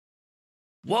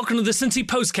Welcome to the Cincy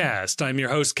PostCast. I'm your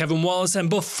host, Kevin Wallace, and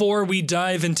before we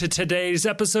dive into today's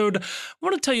episode, I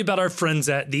want to tell you about our friends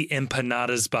at the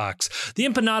Empanadas Box. The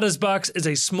Empanadas Box is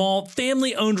a small,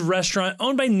 family-owned restaurant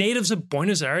owned by natives of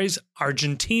Buenos Aires,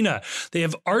 Argentina. They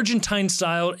have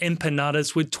Argentine-style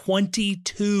empanadas with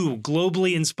 22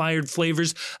 globally inspired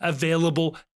flavors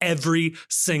available every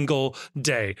single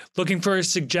day. Looking for a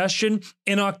suggestion?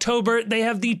 In October, they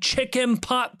have the chicken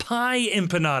pot pie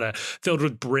empanada filled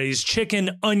with braised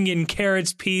chicken, onion,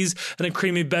 carrots, peas, and a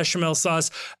creamy bechamel sauce.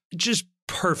 Just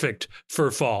perfect for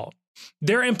fall.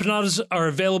 Their empanadas are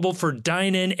available for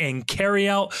dine-in and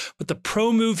carry-out, but the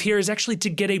pro move here is actually to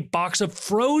get a box of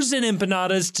frozen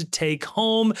empanadas to take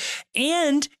home,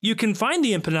 and you can find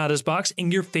the Empanadas Box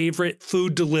in your favorite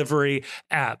food delivery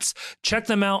apps. Check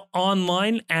them out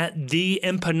online at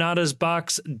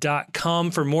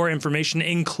theempanadasbox.com for more information,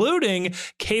 including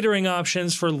catering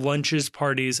options for lunches,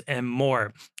 parties, and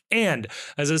more. And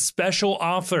as a special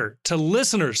offer to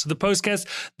listeners to the podcast,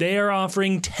 they are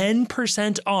offering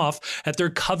 10% off at their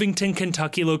Covington,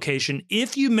 Kentucky location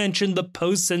if you mention the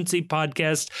Post Cincy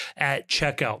podcast at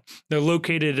checkout. They're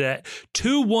located at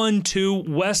 212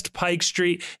 West Pike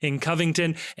Street in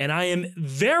Covington, and I am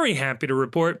very happy to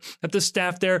report that the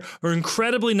staff there are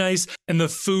incredibly nice and the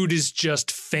food is just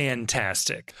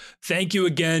fantastic. Thank you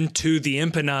again to the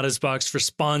Empanadas Box for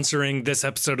sponsoring this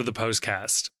episode of the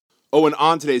Postcast. Oh, and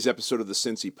on today's episode of the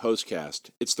Cincy Postcast,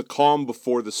 it's the calm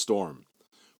before the storm.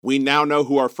 We now know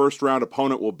who our first-round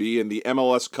opponent will be in the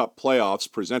MLS Cup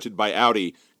Playoffs presented by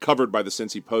Audi, covered by the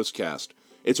Cincy Postcast.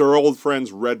 It's our old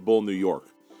friends Red Bull New York.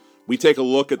 We take a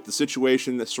look at the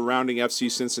situation surrounding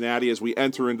FC Cincinnati as we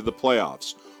enter into the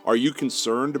playoffs. Are you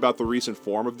concerned about the recent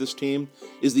form of this team?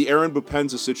 Is the Aaron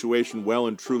Bopenza situation well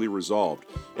and truly resolved?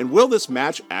 And will this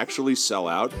match actually sell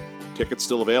out? Tickets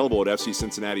still available at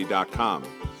fccincinnati.com.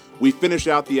 We finish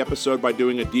out the episode by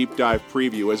doing a deep dive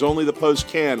preview, as only the Post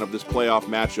can, of this playoff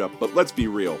matchup, but let's be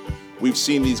real. We've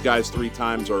seen these guys 3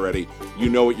 times already. You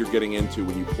know what you're getting into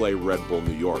when you play Red Bull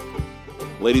New York.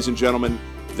 Ladies and gentlemen,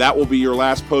 that will be your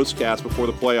last Postcast before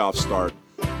the playoffs start.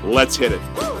 Let's hit it.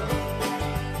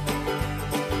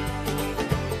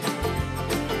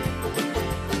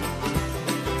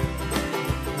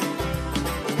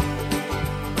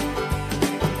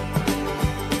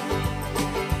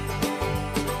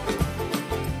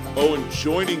 Oh, and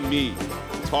joining me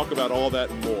to talk about all that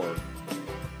and more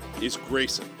is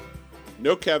Grayson.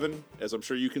 No Kevin, as I'm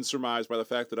sure you can surmise by the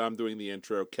fact that I'm doing the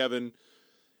intro. Kevin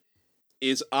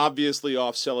is obviously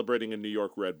off celebrating a New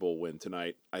York Red Bull win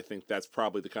tonight. I think that's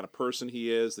probably the kind of person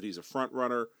he is, that he's a front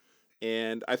runner,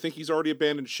 and I think he's already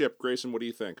abandoned ship. Grayson, what do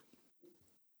you think?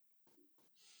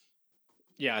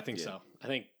 Yeah, I think so. I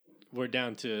think we're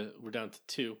down to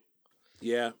 2.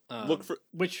 Yeah, look for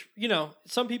which,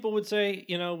 some people would say,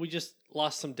 we just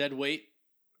lost some dead weight.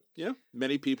 Yeah,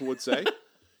 many people would say.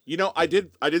 I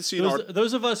did see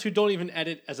those of us who don't even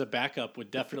edit as a backup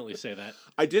would definitely say that.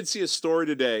 I did see a story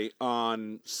today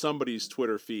on somebody's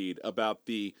Twitter feed about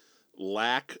the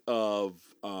lack of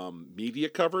media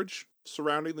coverage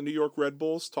surrounding the New York Red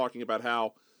Bulls, talking about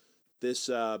how this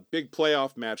big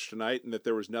playoff match tonight, and that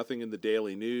there was nothing in the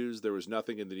Daily News, there was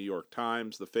nothing in the New York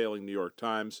Times, the failing New York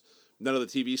Times. None of the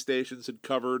TV stations had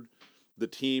covered the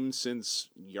team since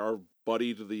our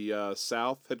buddy to the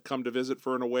south had come to visit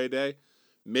for an away day.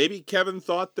 Maybe Kevin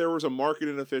thought there was a market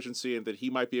inefficiency and that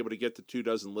he might be able to get to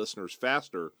 24 listeners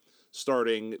faster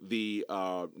starting the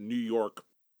New York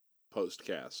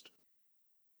Postcast.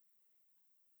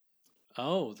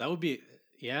 Oh, that would be...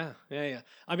 Yeah.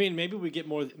 I mean, maybe we get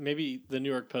more... Maybe the New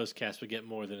York Postcast would get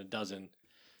more than 12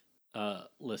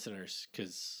 listeners,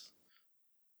 because...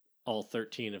 all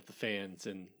 13 of the fans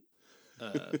and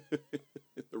the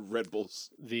Red Bulls.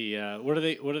 The what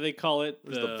do they call it?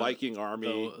 The Viking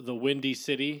Army. The Windy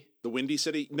City. The Windy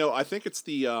City? No, I think it's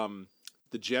the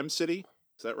Gem City.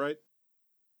 Is that right?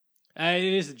 It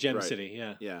is the Gem City.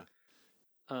 Yeah. Yeah.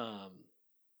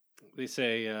 They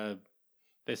say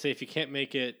if you can't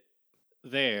make it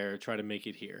there, try to make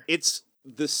it here. It's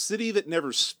the city that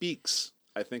never speaks,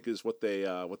 I think, is what they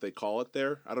call it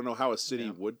there. I don't know how a city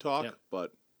would talk,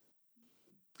 but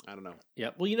I don't know.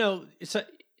 Yeah, well,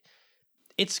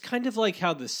 it's kind of like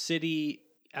how a city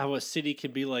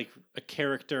can be like a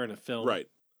character in a film, right?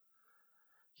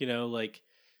 Like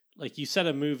you set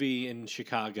a movie in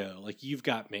Chicago, like You've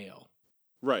Got Mail,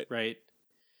 right?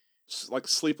 Like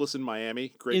Sleepless in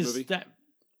Miami, great movie.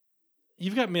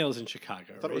 You've Got Mail is in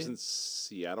Chicago. I thought it was in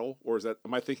Seattle, or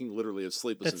am I thinking literally of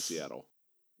Sleepless in Seattle?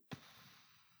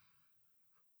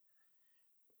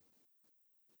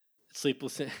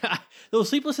 Sleepless in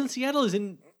Seattle is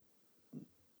in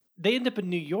they end up in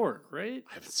New York, right?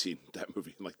 I haven't seen that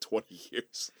movie in like 20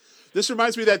 years. This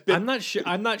reminds me of that bit. I'm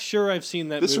not sure I've seen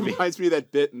that movie. This reminds me of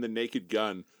that bit in The Naked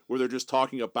Gun where they're just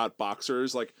talking about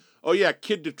boxers. Like, oh yeah,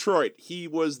 Kid Detroit. He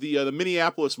was the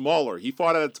Minneapolis Mauler. He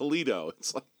fought out of Toledo.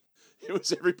 It's like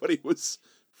everybody was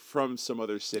from some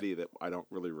other city that I don't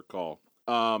really recall.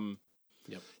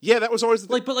 Yep. Yeah, that was always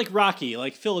but like Rocky,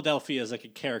 like Philadelphia is like a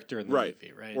character in the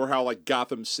movie, right? Or how like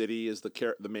Gotham City is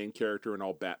the main character in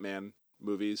all Batman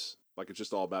movies. Like it's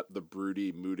just all about the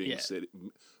broody, brooding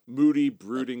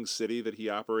city that he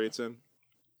operates in.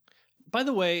 By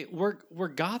the way, were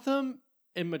Gotham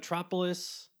and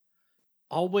Metropolis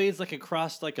always like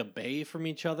across like a bay from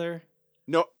each other?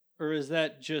 No, or is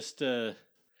that just an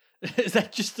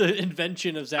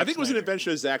invention of Zack Snyder? I think it was an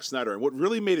invention of Zack Snyder. And what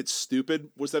really made it stupid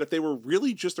was that if they were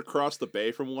really just across the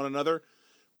bay from one another,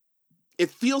 it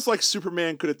feels like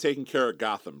Superman could have taken care of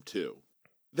Gotham too.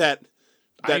 That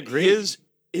I agree.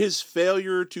 His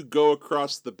failure to go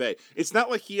across the bay. It's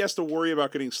not like he has to worry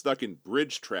about getting stuck in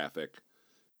bridge traffic.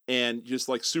 And just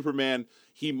like Superman,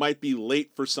 he might be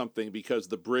late for something because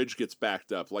the bridge gets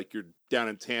backed up. Like you're down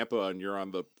in Tampa and you're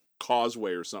on the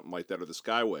causeway or something like that, or the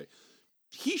Skyway.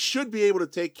 He should be able to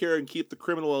take care and keep the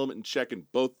criminal element in check in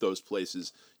both those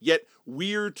places. Yet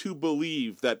we're to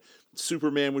believe that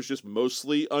Superman was just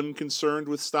mostly unconcerned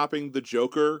with stopping the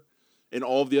Joker and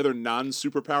all of the other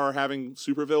non-superpower having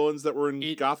supervillains that were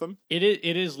in Gotham. It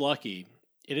is lucky.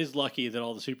 It is lucky that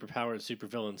all the superpower and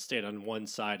supervillains stayed on one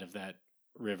side of that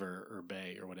river or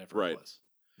bay or whatever it was.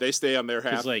 They stay on their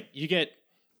half. Because like you get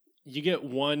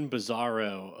one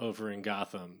Bizarro over in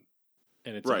Gotham,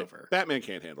 and it's over. Batman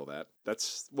can't handle that.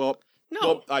 That's no.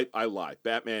 Well, I lie.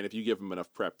 Batman, if you give him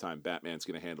enough prep time, Batman's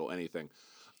going to handle anything.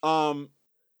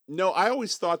 No, I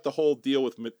always thought the whole deal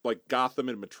with like Gotham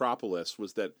and Metropolis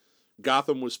was that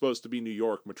Gotham was supposed to be New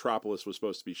York, Metropolis was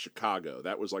supposed to be Chicago.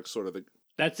 That was like sort of the.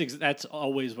 That's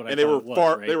always what I. And they were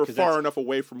far. Right? They were far enough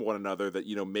away from one another that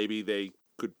maybe they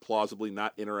could plausibly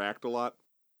not interact a lot.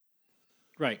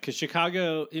 Right, because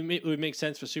Chicago, it would make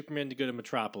sense for Superman to go to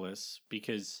Metropolis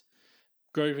because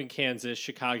growing up in Kansas,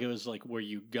 Chicago is like where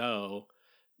you go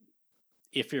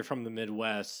if you're from the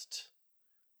Midwest.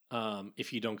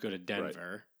 If you don't go to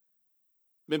Denver.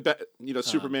 Right.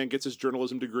 Superman gets his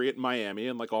journalism degree at Miami,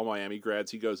 and like all Miami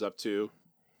grads, he goes up to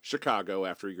Chicago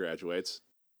after he graduates.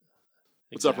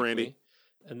 What's up, Randy?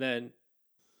 And then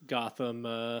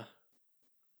Gotham.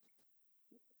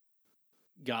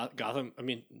 Gotham. I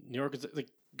mean, New York is like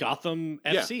Gotham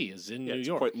FC is in New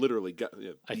York. Quite literally,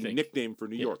 I think nickname for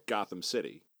New York, Gotham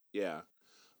City. Yeah.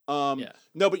 No,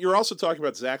 but you're also talking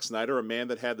about Zack Snyder, a man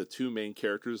that had the two main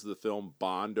characters of the film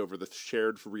bond over the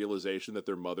shared realization that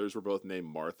their mothers were both named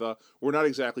Martha. We're not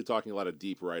exactly talking a lot of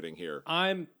deep writing here.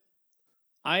 I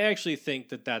actually think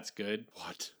that that's good.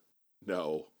 What?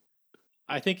 No.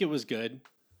 I think it was good.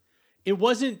 It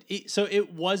wasn't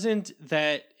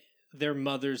that their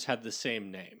mothers had the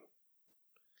same name.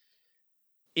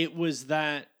 It was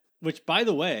that, which by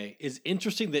the way, is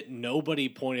interesting that nobody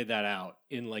pointed that out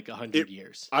in like 100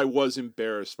 years. I was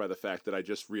embarrassed by the fact that I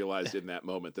just realized in that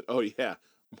moment that, oh yeah,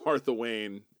 Martha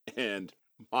Wayne and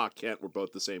Ma Kent were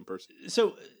both the same person.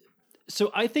 So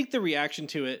I think the reaction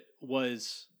to it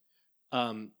was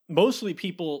mostly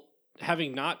people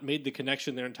having not made the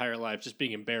connection their entire life, just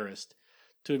being embarrassed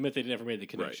to admit they never made the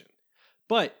connection.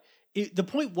 Right. But the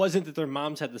point wasn't that their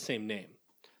moms had the same name.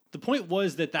 The point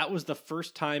was that was the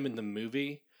first time in the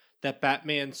movie that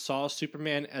Batman saw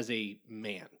Superman as a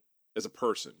man. As a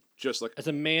person. Just like... As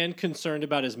a man concerned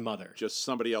about his mother. Just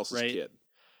somebody else's kid.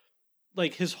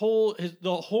 Like the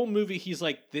whole movie, he's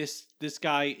like, this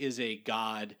guy is a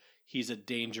god. He's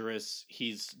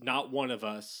he's not one of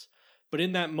us. But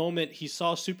in that moment, he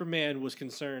saw Superman was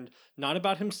concerned not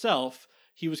about himself.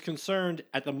 He was concerned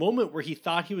at the moment where he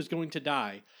thought he was going to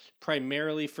die,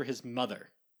 primarily for his mother,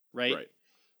 right? Right.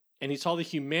 And he saw the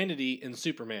humanity in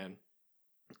Superman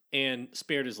and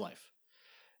spared his life.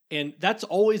 And that's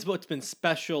always what's been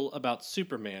special about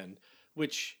Superman,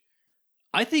 which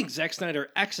I think Zack Snyder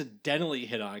accidentally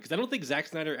hit on, because I don't think Zack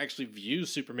Snyder actually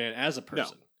views Superman as a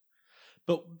person. No.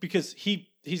 But because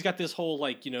he's got this whole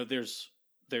like, there's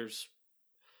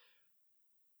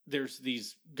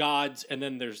these gods and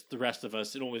then there's the rest of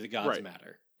us and only the gods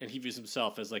matter. And he views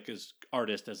himself as like his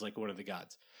artist as like one of the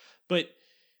gods. But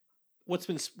what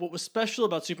was special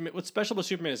about Superman, what's special about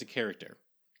Superman as a character,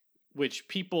 which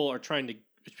people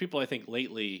I think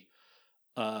lately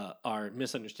are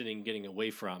misunderstanding and getting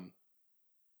away from,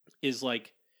 is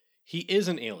like he is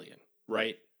an alien,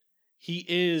 right? He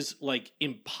is like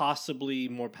impossibly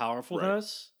more powerful than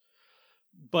us,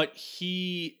 but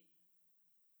he's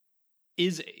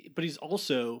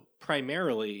also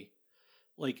primarily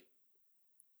like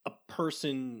a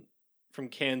person from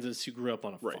Kansas who grew up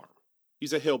on a farm.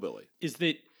 He's a hillbilly. Is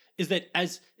that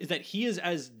he is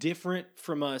as different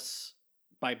from us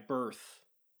by birth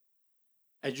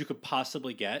as you could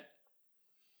possibly get,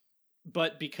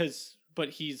 but because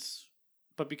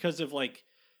of like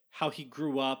how he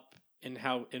grew up and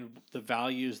the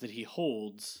values that he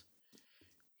holds,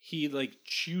 he like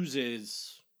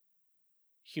chooses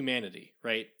humanity,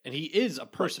 right? And he is a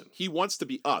person. Right. He wants to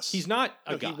be us. He's not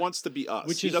a god. He wants to be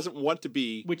us. He doesn't want to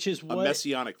be a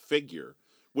messianic figure,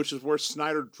 which is where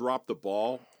Snyder dropped the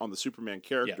ball on the Superman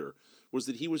character, was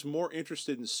that he was more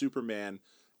interested in Superman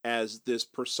as this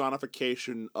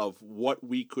personification of what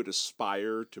we could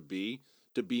aspire to be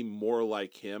more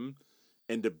like him,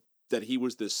 and that he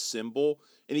was this symbol.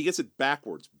 And he gets it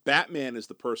backwards. Batman is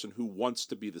the person who wants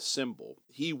to be the symbol.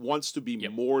 He wants to be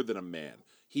more than a man.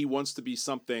 He wants to be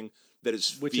something that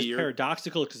is Which is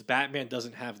paradoxical because Batman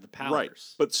doesn't have the powers. Right.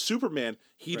 But Superman,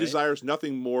 he desires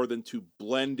nothing more than to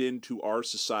blend into our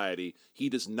society. He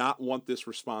does not want this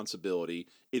responsibility.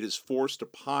 It is forced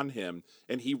upon him,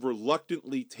 and he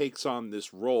reluctantly takes on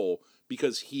this role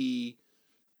because he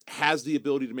has the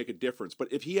ability to make a difference.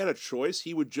 But if he had a choice,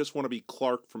 he would just want to be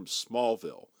Clark from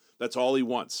Smallville. That's all he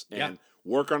wants. And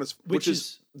work on his... Which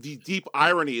is the deep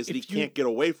irony is that he can't get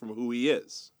away from who he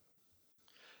is.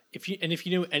 If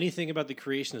you know anything about the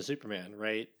creation of Superman,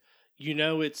 right?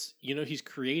 He's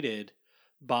created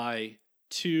by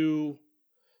two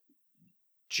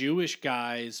Jewish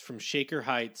guys from Shaker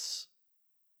Heights,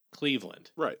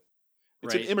 Cleveland. Right.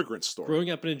 It's an immigrant story. Growing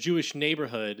up in a Jewish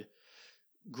neighborhood,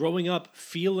 growing up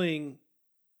feeling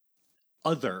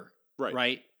other,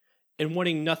 right? And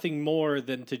wanting nothing more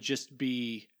than to just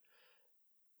be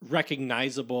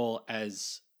recognizable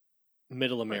as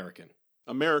Middle American.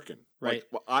 American. Right.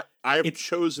 Like, well, I have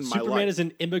chosen my life. Superman is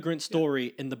an immigrant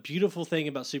story, and the beautiful thing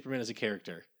about Superman as a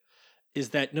character is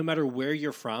that no matter where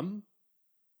you're from,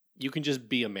 you can just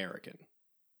be American.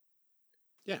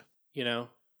 Yeah. You know?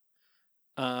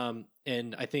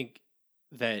 And I think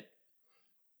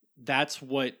that's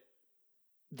what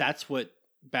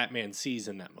Batman sees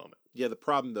in that moment. Yeah, the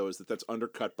problem, though, is that that's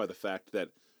undercut by the fact that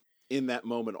in that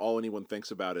moment, all anyone thinks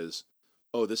about is,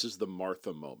 oh, this is the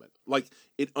Martha moment. Like,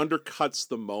 it undercuts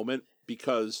the moment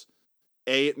because,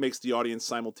 A, it makes the audience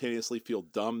simultaneously feel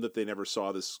dumb that they never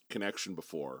saw this connection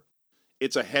before.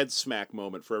 It's a head smack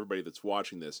moment for everybody that's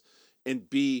watching this. And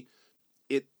B,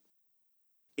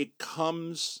 it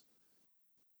comes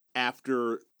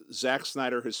after Zack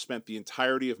Snyder has spent the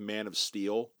entirety of Man of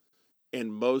Steel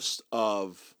and most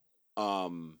of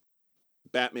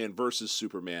Batman versus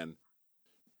Superman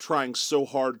trying so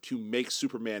hard to make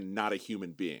Superman not a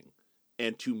human being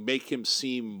and to make him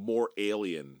seem more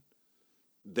alien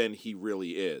than he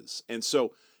really is. And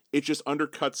so it just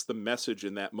undercuts the message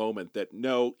in that moment that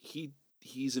no,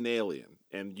 he's an alien,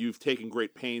 and you've taken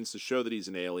great pains to show that he's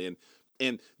an alien.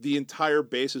 And the entire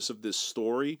basis of this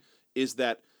story is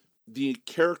that the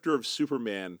character of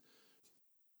Superman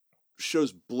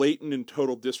shows blatant and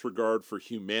total disregard for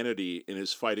humanity in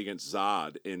his fight against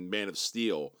Zod in Man of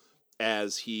Steel,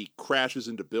 as he crashes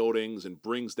into buildings and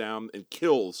brings down and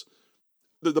kills.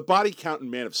 The body count in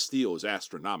Man of Steel is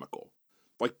astronomical.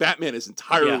 Like, Batman is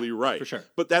entirely right. For sure.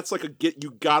 But that's like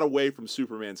you got away from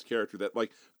Superman's character. That,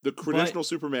 like, the traditional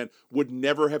Superman would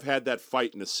never have had that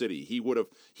fight in a city. He would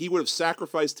have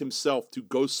sacrificed himself to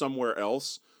go somewhere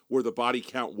else where the body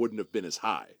count wouldn't have been as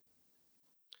high.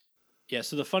 Yeah,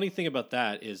 so the funny thing about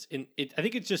that is I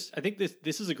think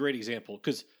this is a great example,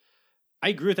 because I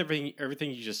agree with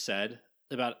everything you just said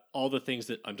about all the things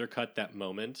that undercut that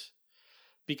moment,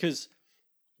 because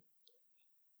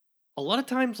a lot of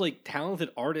times, like,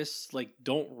 talented artists, like,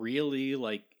 don't really,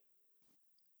 like,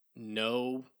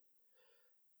 know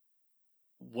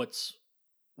what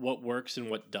works and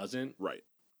what doesn't. Right.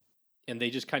 And they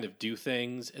just kind of do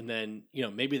things, and then,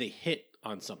 maybe they hit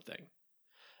on something.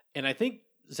 And I think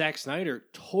Zack Snyder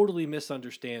totally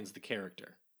misunderstands the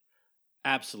character.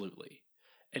 Absolutely.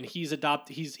 And he's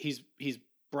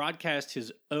broadcast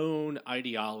his own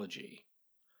ideology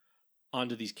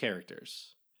onto these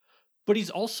characters. But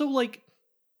he's also, like,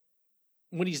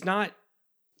 when he's not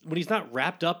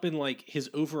wrapped up in, like, his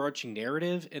overarching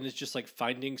narrative and is just, like,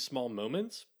 finding small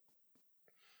moments,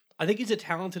 I think he's a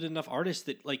talented enough artist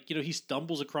that, like, he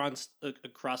stumbles across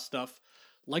stuff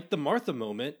like the Martha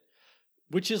moment,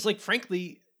 which is, like,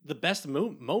 frankly, the best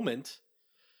moment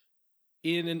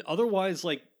in an otherwise,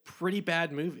 like, pretty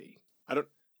bad movie. I don't.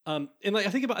 And, like,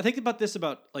 I think about this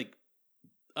about, like,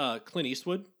 Clint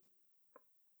Eastwood.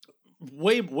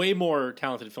 Way more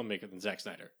talented filmmaker than Zack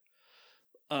Snyder.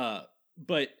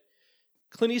 But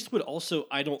Clint Eastwood also,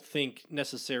 I don't think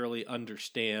necessarily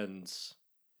understands,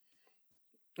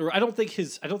 or I don't think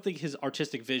his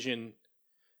artistic vision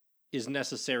is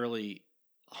necessarily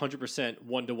 100%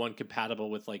 one-to-one compatible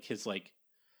with like his like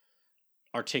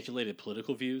articulated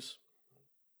political views.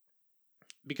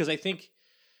 Because I think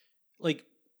like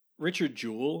Richard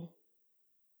Jewell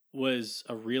was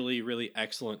a really, really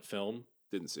excellent film.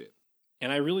 Didn't see it.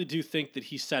 And I really do think that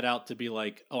he set out to be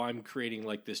like, oh, I'm creating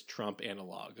like this Trump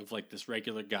analog of like this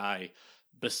regular guy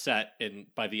beset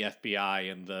by the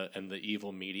FBI and the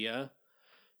evil media.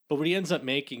 But what he ends up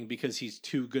making, because he's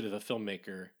too good of a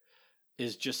filmmaker,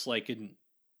 is just like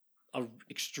a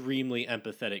extremely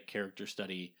empathetic character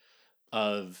study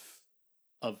of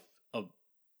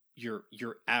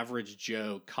your average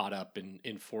Joe caught up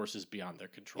in forces beyond their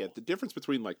control. Yeah, the difference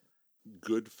between like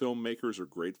good filmmakers or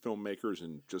great filmmakers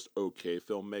and just okay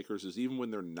filmmakers is even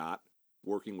when they're not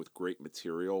working with great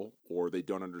material or they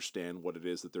don't understand what it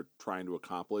is that they're trying to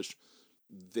accomplish,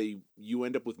 you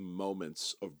end up with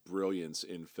moments of brilliance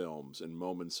in films and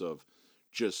moments of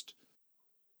just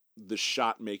the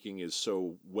shot making is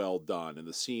so well done and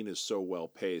the scene is so well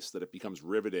paced that it becomes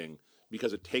riveting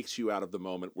because it takes you out of the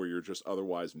moment where you're just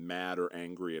otherwise mad or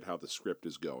angry at how the script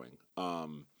is going.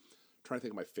 Trying to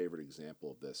think of my favorite example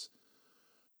of this.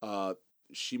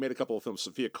 She made a couple of films.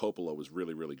 Sofia Coppola was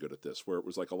really, really good at this, where it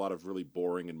was like a lot of really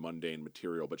boring and mundane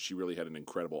material, but she really had an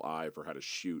incredible eye for how to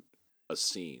shoot a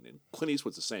scene. And Clint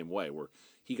Eastwood's the same way, where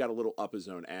he got a little up his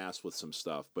own ass with some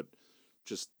stuff, but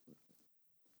just,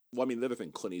 well, I mean, the other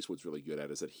thing Clint Eastwood's really good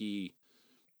at is that he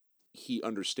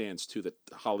understands too that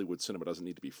Hollywood cinema doesn't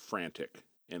need to be frantic,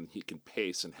 and he can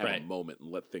pace and have a moment and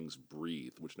let things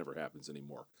breathe, which never happens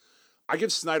anymore. I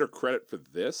give Snyder credit for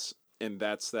this, and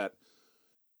that's that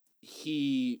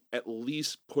he at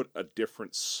least put a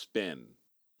different spin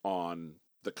on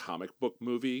the comic book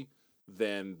movie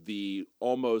than the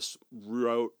almost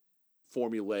rote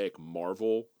formulaic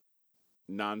Marvel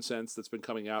nonsense that's been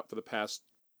coming out for the past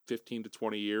 15 to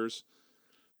 20 years.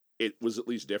 It was at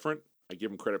least different. I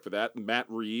give him credit for that. Matt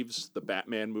Reeves, the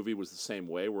Batman movie, was the same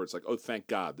way, where it's like, oh, thank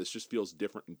God, this just feels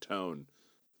different in tone,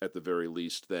 at the very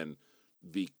least, than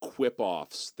the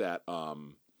quip-offs that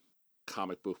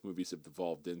comic book movies have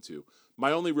evolved into.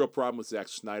 My only real problem with Zack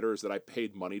Snyder is that I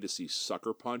paid money to see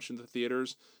Sucker Punch in the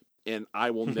theaters, and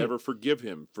I will never forgive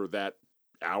him for that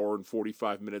hour and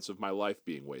 45 minutes of my life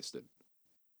being wasted.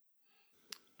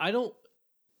 I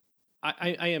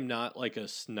am not like a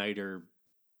Snyder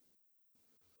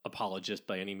apologist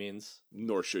by any means.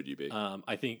 Nor should you be.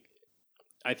 I think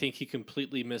he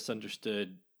completely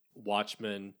misunderstood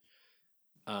Watchmen.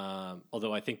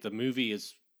 Although I think the movie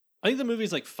is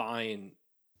like fine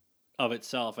of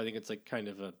itself. I think it's like kind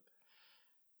of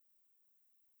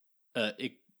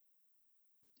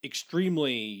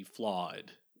extremely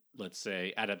flawed, let's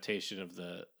say, adaptation of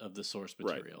the source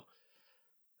material.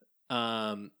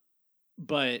 Right.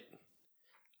 But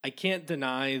I can't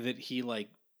deny that he like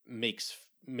makes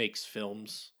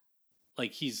films.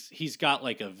 Like he's got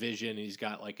like a vision, and he's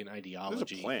got like an ideology.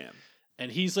 There's a plan.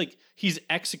 And he's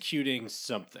executing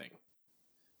something,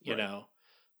 you know,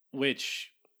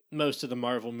 which most of the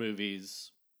Marvel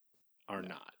movies are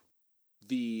not.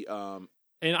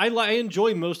 And I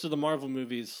enjoy most of the Marvel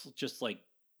movies just like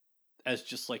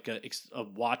a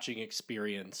watching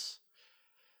experience,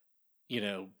 you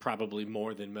know, probably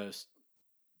more than most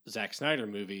Zack Snyder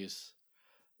movies,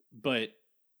 but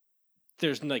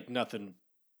there's like nothing.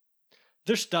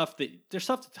 There's stuff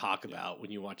to talk about when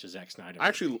you watch a Zack Snyder movie.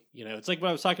 Actually, you know, it's like what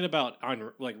I was talking about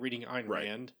on like reading Ayn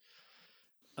Rand.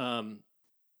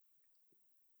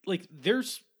 Like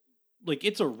there's like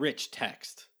it's a rich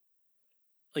text.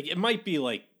 Like it might be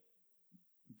like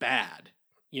bad,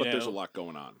 but there's a lot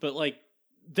going on. But like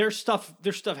there's stuff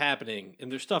happening,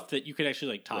 and there's stuff that you could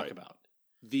actually like talk about.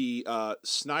 The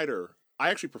Snyder, I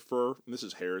actually prefer, and this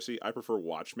is heresy, I prefer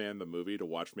Watchmen the movie to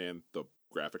Watchmen the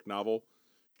graphic novel,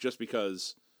 just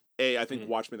because I think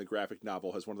Watchmen the graphic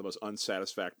novel has one of the most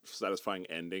unsatisfying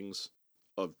endings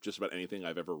of just about anything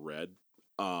I've ever read.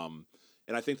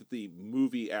 And I think that the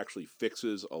movie actually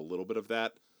fixes a little bit of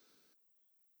that.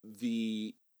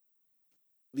 The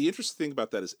interesting thing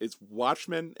about that is it's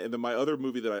Watchmen, and then my other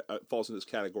movie that falls in this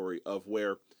category of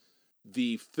where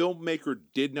the filmmaker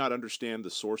did not understand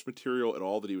the source material at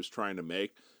all that he was trying to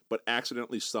make, but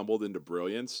accidentally stumbled into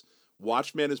brilliance.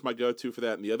 Watchmen is my go-to for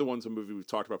that, and the other one's a movie we've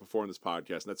talked about before in this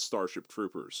podcast, and that's Starship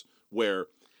Troopers, where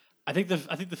I think the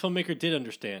filmmaker did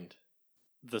understand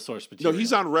the source material. No,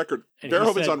 he's on record.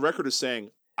 Verhoeven's on record as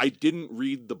saying, "I didn't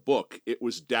read the book; it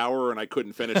was dour, and I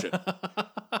couldn't finish it."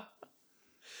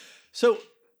 So,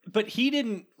 but he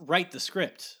didn't write the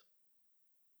script.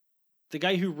 The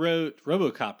guy who wrote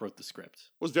RoboCop wrote the script.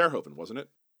 It was Verhoeven, wasn't it?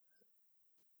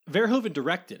 Verhoeven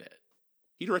directed it.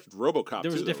 He directed RoboCop.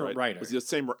 There was too, a different right? writer. Was he the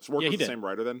same? Worked with the same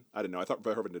writer then? I didn't know. I thought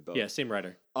Verhoeven did both. Yeah, same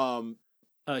writer. Um,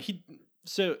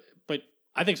 But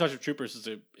I think Starship Troopers is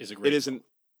a great. It is an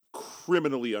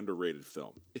criminally underrated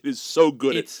film. It is so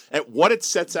good at what it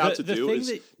sets out to do.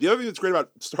 The other thing that's great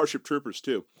about Starship Troopers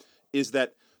too is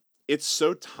that it's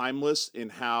so timeless in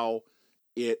how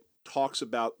it talks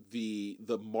about the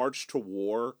march to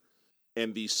war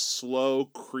and the slow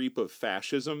creep of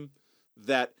fascism,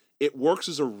 that it works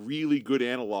as a really good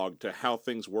analog to how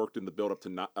things worked in the build up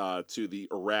to the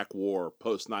Iraq War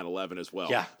post 9/11 as well.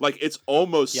 Yeah. Like it's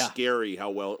almost scary how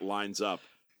well it lines up.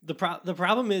 The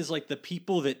problem is like the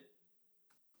people that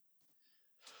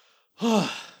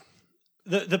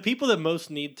the people that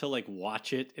most need to like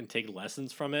watch it and take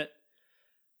lessons from it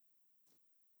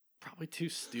probably too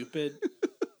stupid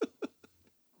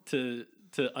to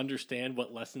understand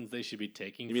what lessons they should be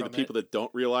taking. You mean from the people that don't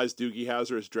realize Doogie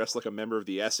Howser is dressed like a member of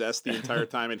the SS the entire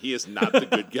time and he is not the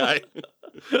good guy?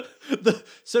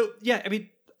 So yeah, I mean,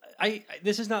 I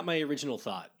this is not my original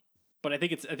thought, but I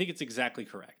think it's exactly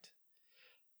correct.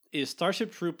 Is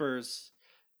Starship Troopers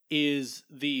is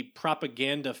the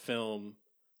propaganda film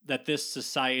that this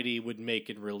society would make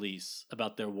and release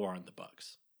about their war on the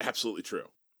bugs. Absolutely true.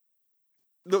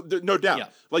 No doubt. Yeah.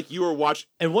 Like you were watching,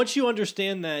 and once you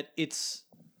understand that, it's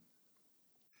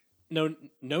no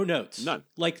notes, none.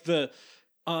 Like the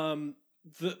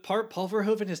part Paul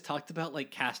Verhoeven has talked about,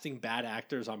 like casting bad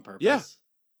actors on purpose. Yeah,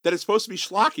 that it's supposed to be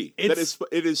schlocky. It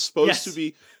is supposed to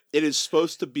be. It is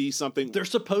supposed to be something. They're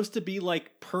supposed to be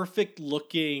like perfect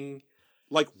looking,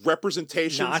 like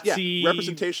representations, Nazi,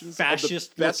 representations,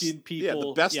 fascist of the best, looking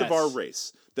people, the best of our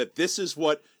race. That this is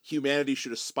what humanity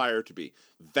should aspire to be: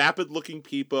 vapid looking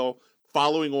people,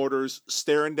 following orders,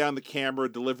 staring down the camera,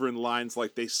 delivering lines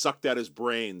like they sucked out his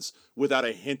brains without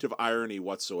a hint of irony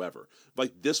whatsoever.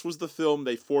 Like this was the film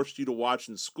they forced you to watch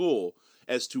in school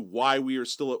as to why we are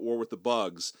still at war with the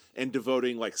bugs and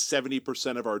devoting like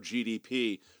 70% of our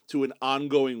GDP to an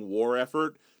ongoing war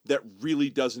effort that really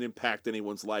doesn't impact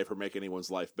anyone's life or make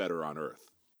anyone's life better on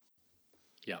Earth.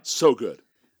 Yeah. So good.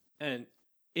 And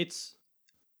it's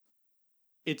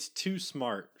too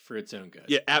smart for its own good.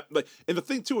 Yeah, and the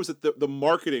thing too is that the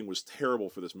marketing was terrible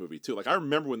for this movie too. Like I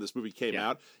remember when this movie came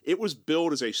out, it was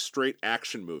billed as a straight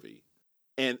action movie.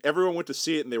 And everyone went to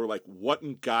see it and they were like, what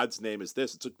in God's name is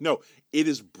this? It's like, no, it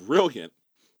is brilliant.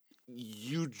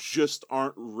 You just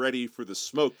aren't ready for the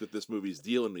smoke that this movie's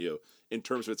dealing with you in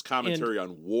terms of its commentary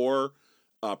on war,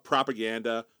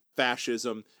 propaganda,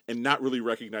 fascism, and not really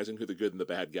recognizing who the good and the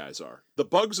bad guys are. The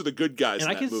bugs are the good guys in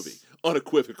that movie,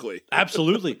 unequivocally.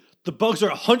 Absolutely. The bugs are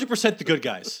 100% the good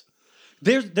guys.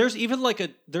 There's even like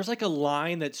a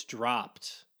line that's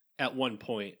dropped at one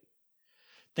point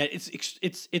that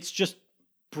it's just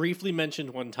briefly mentioned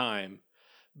one time,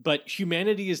 but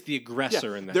humanity is the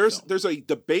aggressor in that film. There's a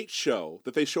debate show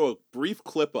that they show a brief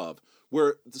clip of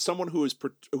where someone who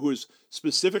is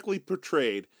specifically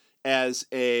portrayed as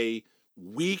a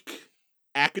weak,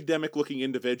 academic-looking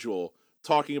individual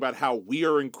talking about how we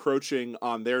are encroaching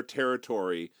on their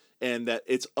territory and that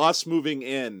it's us moving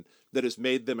in that has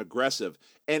made them aggressive.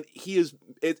 And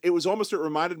it was almost, it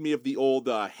reminded me of the old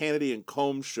Hannity and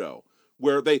Combs show,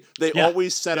 where they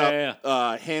always set up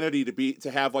Hannity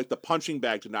to have like the punching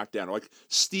bag to knock down, or like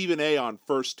Stephen A. on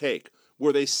First Take,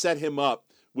 where they set him up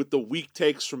with the weak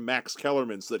takes from Max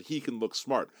Kellerman so that he can look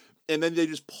smart. And then they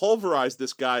just pulverize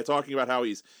this guy talking about how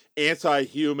he's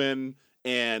anti-human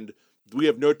and we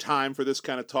have no time for this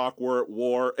kind of talk. We're at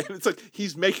war. And it's like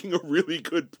he's making a really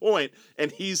good point,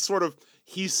 and he's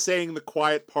saying the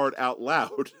quiet part out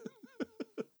loud.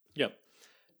 Yep.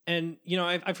 And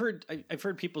I've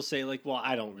heard people say like, well,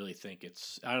 I don't really think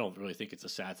it's a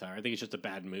satire. I think it's just a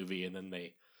bad movie, and then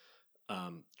they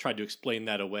tried to explain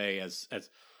that away as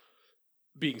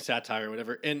being satire or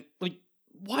whatever. And like,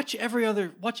 watch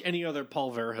any other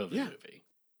Paul Verhoeven movie.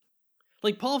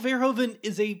 Like, Paul Verhoeven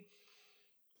is a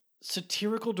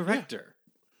satirical director.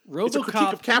 RoboCop, it's a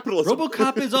critique of capitalism.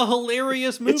 RoboCop is a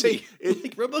hilarious movie.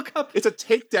 RoboCop. It's a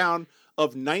takedown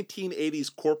of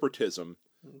 1980s corporatism,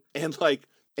 and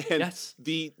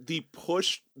the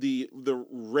push, the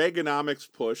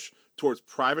Reaganomics push towards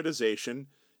privatization,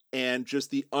 and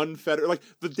just the unfettered, like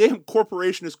the damn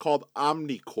corporation is called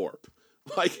Omnicorp.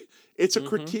 Like it's a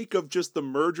critique of just the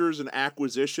mergers and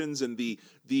acquisitions and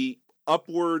the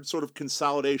upward sort of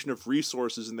consolidation of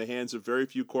resources in the hands of very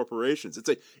few corporations.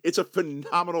 It's a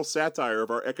phenomenal satire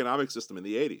of our economic system in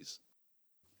the 80s.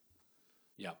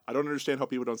 Yeah. I don't understand how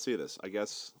people don't see this. I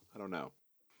guess I don't know.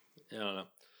 I don't know.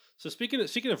 So speaking of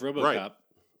RoboCop,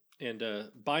 and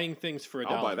buying things for $1.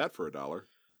 I'll buy that for $1.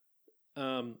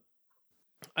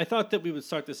 I thought that we would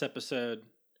start this episode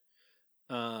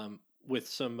with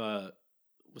some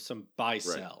buy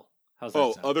sell. How's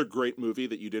that sound? Other great movie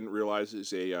that you didn't realize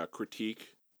is a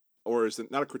critique, or is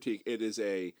it not a critique? It is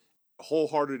a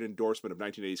wholehearted endorsement of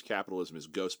 1980s capitalism. Is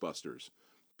Ghostbusters.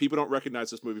 People don't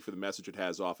recognize this movie for the message it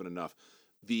has often enough.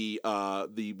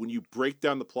 When you break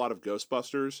down the plot of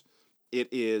Ghostbusters, it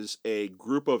is a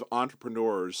group of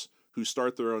entrepreneurs who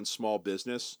start their own small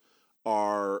business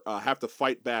have to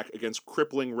fight back against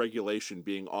crippling regulation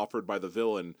being offered by the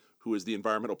villain, who is the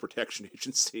Environmental Protection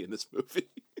Agency in this movie.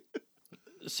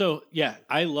 So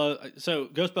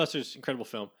Ghostbusters, incredible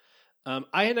film.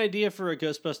 I had an idea for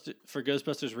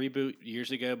Ghostbusters reboot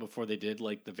years ago before they did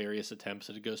like the various attempts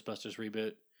at a Ghostbusters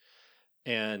reboot,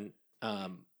 and I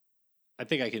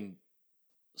think I can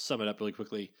sum it up really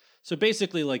quickly. So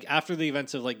basically, like after the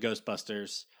events of like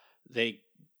Ghostbusters, they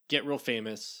get real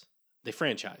famous. They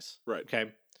franchise, right?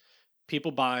 Okay,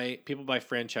 people buy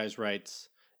franchise rights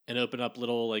and open up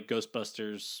little like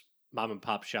Ghostbusters mom and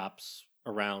pop shops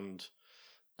around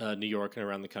New York and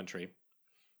around the country.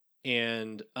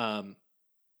 And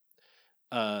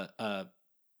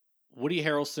Woody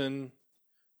Harrelson,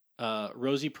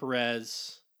 Rosie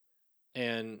Perez,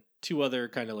 and two other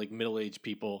kind of like middle-aged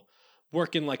people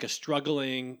work in like a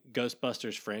struggling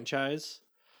Ghostbusters franchise,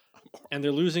 and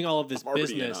they're losing all of this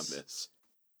business.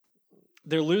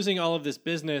 They're losing all of this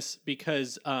business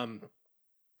because a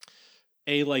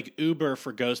like Uber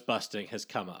for ghostbusting has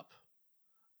come up.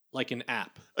 Like an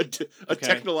app. A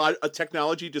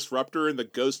technology disruptor in the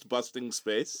ghost busting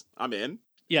space. I'm in.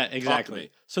 Yeah, exactly.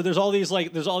 So there's all these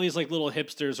like little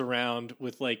hipsters around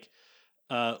with like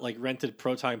rented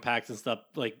proton packs and stuff,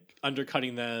 like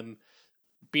undercutting them,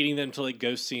 beating them to like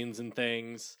ghost scenes and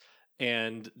things,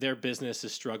 and their business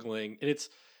is struggling.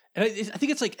 And I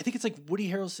think it's like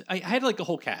Woody Harrelson. I had like a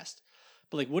whole cast,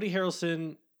 but like Woody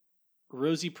Harrelson,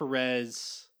 Rosie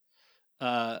Perez,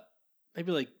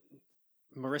 maybe like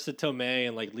Marissa Tomei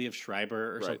and like Liev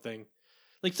Schreiber or something,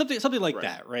 like something like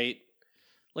that, right?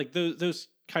 Like those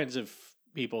kinds of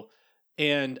people,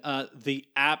 and the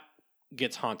app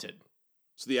gets haunted.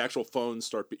 So the actual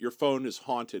phones your phone is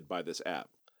haunted by this app.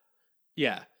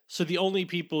 Yeah. So the only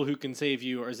people who can save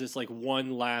you is this like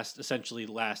one last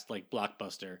like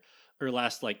blockbuster or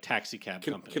last like taxi cab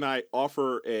company. Can I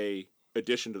offer a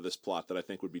addition to this plot that I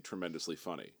think would be tremendously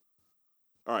funny?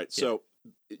 All right, so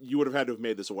you would have had to have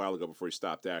made this a while ago before he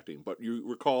stopped acting, but you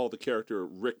recall the character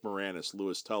Rick Moranis,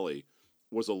 Louis Tully,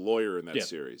 was a lawyer in that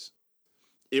series.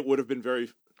 It would have been very...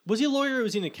 Was he a lawyer or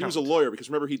was he an accountant? He was a lawyer because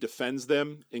remember he defends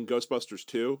them in Ghostbusters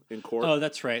 2 in court? Oh,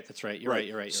 that's right. You're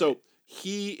right. So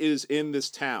he is in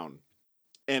this town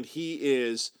and he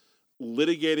is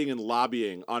litigating and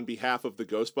lobbying on behalf of the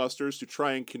Ghostbusters to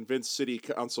try and convince city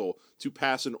council to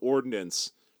pass an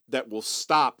ordinance that will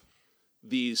stop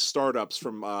these startups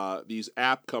from these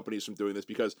app companies from doing this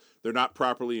because they're not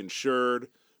properly insured.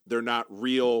 They're not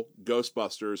real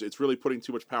Ghostbusters. It's really putting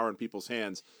too much power in people's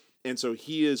hands. And so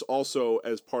he is also,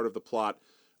 as part of the plot,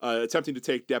 attempting to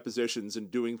take depositions and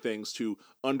doing things to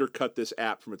undercut this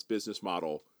app from its business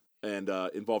model and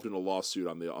involved in a lawsuit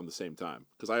on the same time.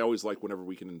 Because I always like whenever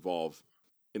we can involve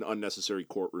an unnecessary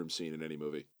courtroom scene in any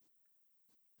movie.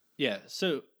 Yeah,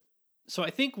 so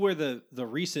I think where the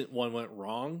recent one went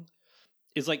wrong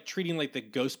is like treating like the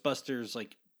Ghostbusters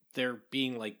like they're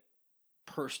being like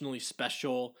personally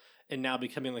special and now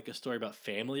becoming like a story about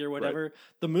family or whatever. Right.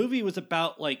 The movie was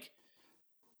about like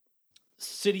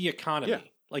city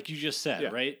economy, like you just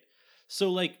said, right?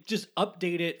 So like just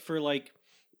update it for like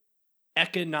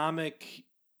economic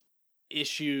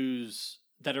issues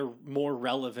that are more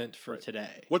relevant for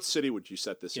today. What city would you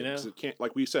set this in? Because it can't,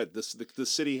 like we said, the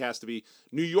city has to be.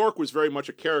 New York was very much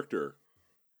a character.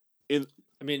 I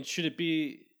mean, should it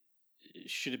be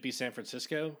San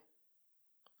Francisco?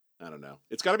 I don't know.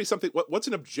 It's got to be something. What's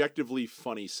an objectively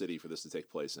funny city for this to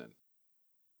take place in?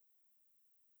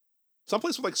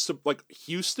 Someplace with like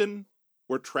Houston,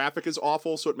 where traffic is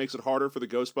awful, so it makes it harder for the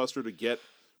Ghostbuster to get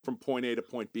from point A to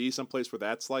point B. Someplace where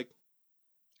that's like.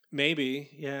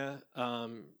 Maybe, yeah. Or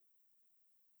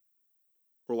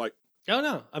like. I don't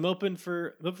know. I'm open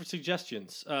for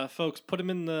suggestions, folks. Put them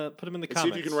in the comments. See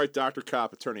if you can write Dr.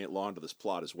 Cop, attorney at law, into this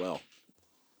plot as well.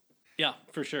 Yeah,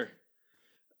 for sure.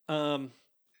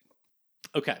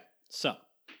 Okay, so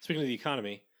speaking of the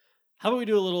economy, how about we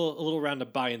do a little round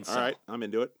of buy and sell? All right, I'm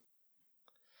into it.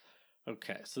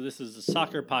 Okay, so this is a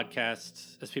soccer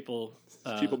podcast, as people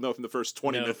know from the first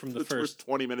 20 minutes. From the first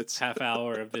 20 minutes, half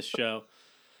hour of this show.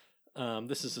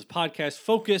 This is a podcast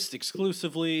focused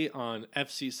exclusively on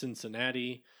FC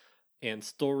Cincinnati and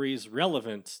stories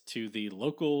relevant to the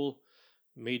local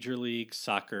Major League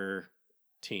Soccer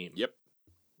team. Yep.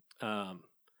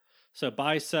 So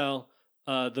buy, sell,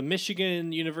 the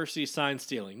Michigan University sign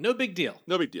stealing. No big deal.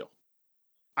 No big deal.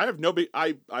 I have no big...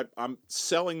 I'm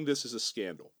selling this as a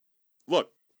scandal.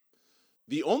 Look,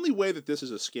 the only way that this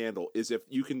is a scandal is if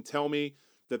you can tell me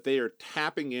that they are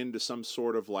tapping into some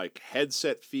sort of like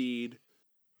headset feed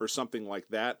or something like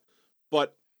that.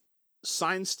 But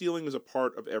sign stealing is a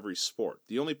part of every sport.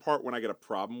 The only part when I get a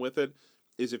problem with it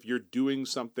is if you're doing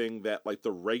something that like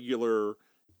the regular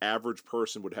average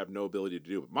person would have no ability to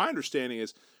do. But my understanding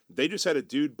is they just had a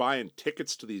dude buying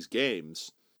tickets to these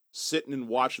games, sitting and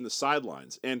watching the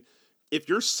sidelines. And if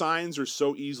your signs are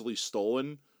so easily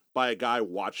stolen by a guy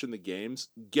watching the games,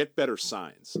 get better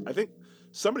signs. I think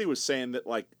somebody was saying that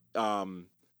like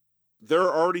there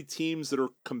are already teams that are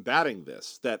combating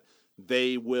this, that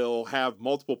they will have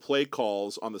multiple play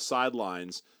calls on the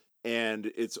sidelines,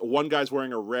 and it's one guy's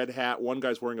wearing a red hat, one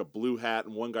guy's wearing a blue hat,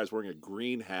 and one guy's wearing a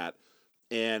green hat,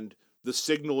 and the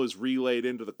signal is relayed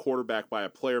into the quarterback by a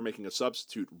player making a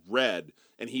substitute red,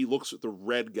 and he looks at the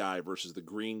red guy versus the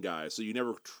green guy, so you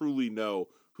never truly know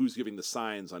who's giving the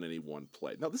signs on any one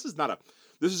play. Now, this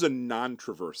is a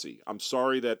non-controversy. I'm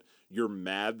sorry that you're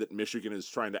mad that Michigan is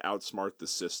trying to outsmart the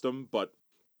system, but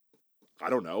I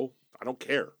don't know. I don't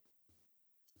care.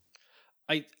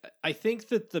 I think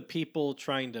that the people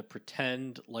trying to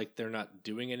pretend like they're not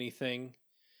doing anything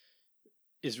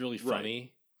is really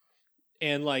funny. Right.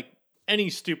 And like any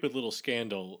stupid little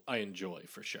scandal I enjoy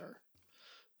for sure.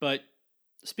 But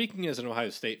speaking as an Ohio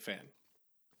State fan,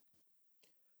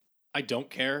 I don't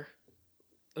care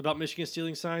about Michigan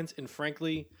stealing signs, and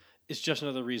frankly, it's just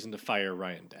another reason to fire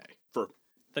Ryan Day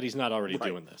that he's not already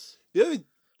doing this. Yeah.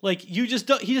 Like he just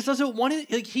doesn't want it.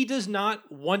 Like he does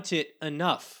not want it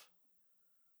enough.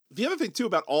 The other thing, too,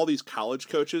 about all these college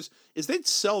coaches is they'd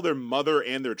sell their mother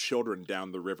and their children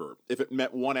down the river if it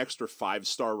meant one extra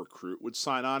 5-star recruit would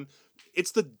sign on.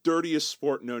 It's the dirtiest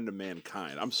sport known to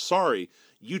mankind. I'm sorry.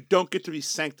 You don't get to be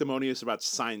sanctimonious about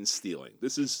sign stealing.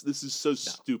 This is so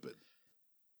stupid.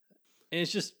 And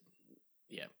it's just,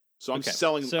 yeah. So I'm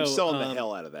selling the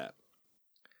hell out of that.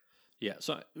 Yeah,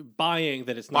 so buying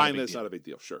that it's not buying a big that it's deal. not a big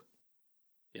deal, sure.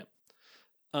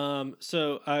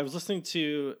 So I was listening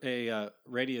to a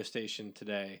radio station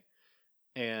today,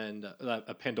 and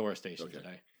a Pandora station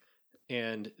today,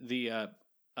 and the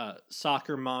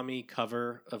Soccer Mommy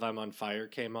cover of "I'm on Fire"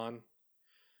 came on,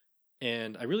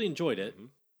 and I really enjoyed it. Mm-hmm.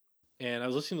 And I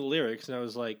was listening to the lyrics, and I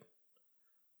was like,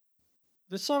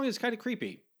 "This song is kind of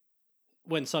creepy,"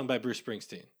 when sung by Bruce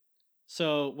Springsteen.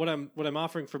 So what I'm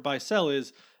offering for buy sell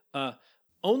is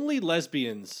only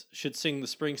lesbians should sing the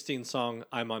Springsteen song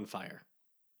 "I'm on Fire."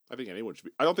 I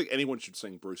don't think anyone should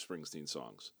sing Bruce Springsteen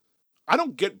songs. I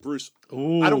don't get Bruce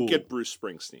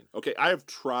Springsteen. Okay, I have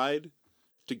tried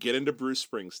to get into Bruce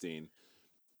Springsteen.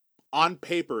 On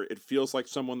paper, it feels like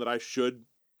someone that I should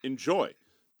enjoy.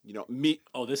 You know,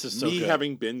 this is so me good.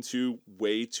 Having been to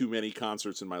way too many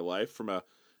concerts in my life from a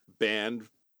band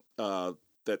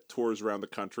that tours around the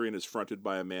country and is fronted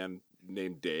by a man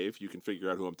named Dave. You can figure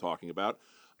out who I'm talking about.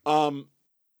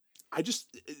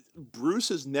 Bruce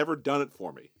has never done it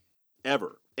for me.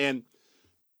 Ever. And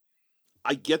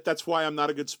I get that's why I'm not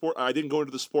a good sport. I didn't go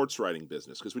into the sports writing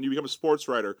business, because when you become a sports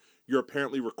writer, you're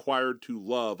apparently required to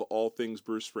love all things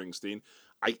Bruce Springsteen.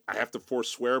 I have to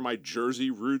forswear my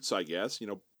Jersey roots, I guess. You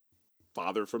know,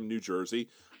 father from New Jersey.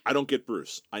 I don't get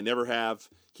Bruce. I never have.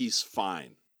 He's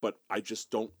fine. But I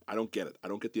don't get it. I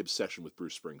don't get the obsession with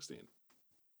Bruce Springsteen.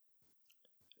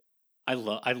 I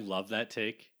love that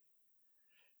take.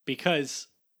 Because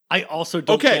I also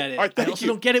don't get it. Right, I also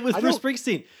don't get it with Bruce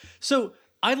Springsteen. So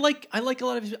I like a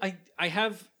lot of his. I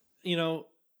have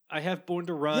Born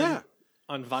to Run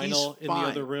on vinyl in the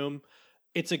other room.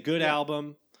 It's a good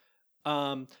album.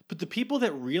 But the people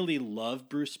that really love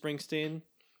Bruce Springsteen,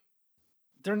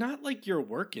 they're not like your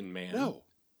working man. No.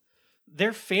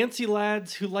 They're fancy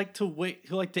lads who like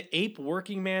to ape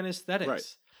working man aesthetics.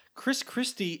 Right. Chris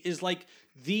Christie is like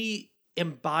the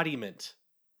embodiment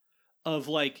of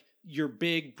like your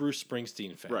big Bruce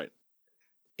Springsteen fan. Right.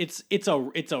 It's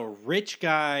a rich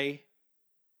guy,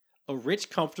 a rich,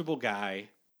 comfortable guy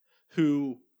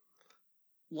who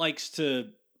likes to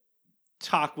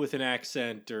talk with an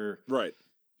accent or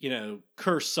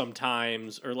curse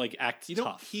sometimes or like act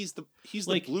tough. He's the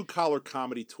blue collar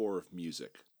comedy tour of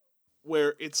music,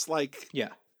 where it's like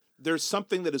there's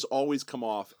something that has always come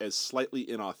off as slightly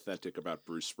inauthentic about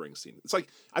Bruce Springsteen. It's like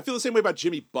I feel the same way about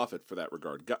Jimmy Buffett for that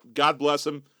regard. God bless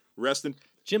him. Rest in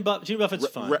Jimmy Buffett's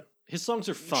fun. His songs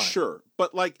are fun. Sure,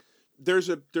 but like there's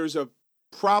a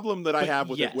problem that I have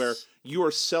with yes. it, where you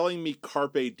are selling me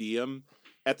Carpe Diem,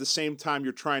 at the same time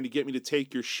you're trying to get me to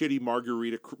take your shitty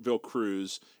Margaritaville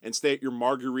cruise and stay at your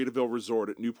Margaritaville resort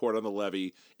at Newport on the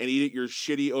Levee and eat at your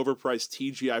shitty overpriced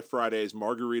TGI Fridays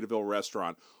Margaritaville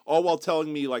restaurant, all while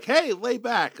telling me like, hey, lay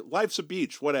back, life's a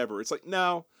beach, whatever. It's like,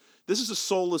 no, this is a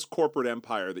soulless corporate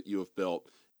empire that you have built,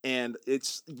 and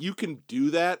you can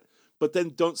do that, but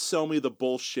then don't sell me the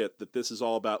bullshit that this is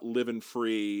all about living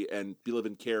free and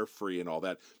living carefree and all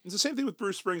that. It's the same thing with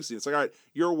Bruce Springsteen. It's like, all right,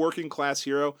 you're a working class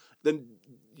hero, then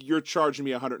you're charging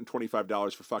me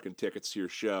 $125 for fucking tickets to your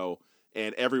show,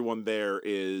 and everyone there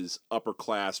is upper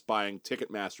class buying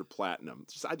Ticketmaster Platinum.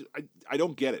 I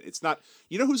don't get it. It's not,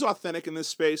 you know who's authentic in this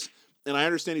space? And I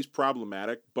understand he's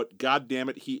problematic, but God damn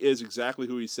it, he is exactly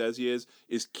who he says he is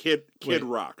Kid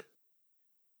Rock.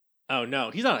 Oh no,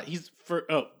 he's not.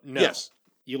 No. Yes,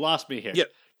 you lost me here. Yeah.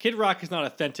 Kid Rock is not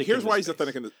authentic. Here's why he's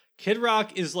authentic in this. Kid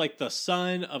Rock is like the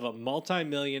son of a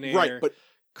multimillionaire, right? But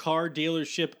car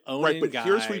dealership owning guy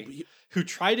who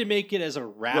tried to make it as a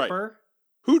rapper. Right.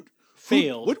 Who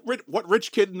failed? What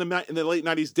rich kid in the late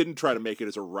 '90s didn't try to make it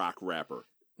as a rock rapper?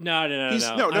 No.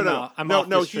 I'm off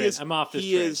this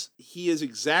train. He is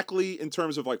exactly, in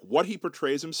terms of like what he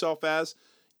portrays himself as,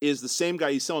 is the same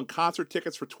guy. He's selling concert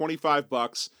tickets for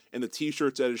 $25 and the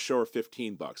t-shirts at his show are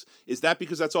 $15. Is that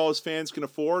because that's all his fans can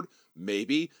afford?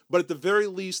 Maybe. But at the very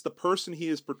least, the person he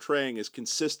is portraying is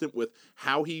consistent with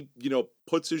how he,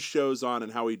 puts his shows on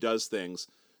and how he does things,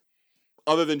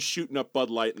 other than shooting up Bud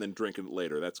Light and then drinking it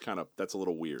later. That's a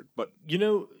little weird. But you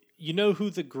know who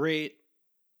the great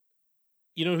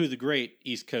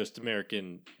East Coast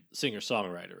American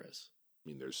singer-songwriter is? I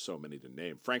mean, there's so many to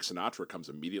name. Frank Sinatra comes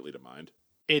immediately to mind.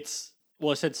 I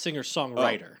said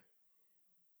singer-songwriter. Oh.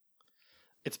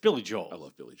 It's Billy Joel. I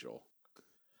love Billy Joel.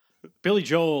 Billy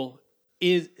Joel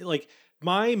is, like,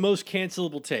 my most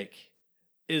cancelable take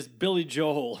is Billy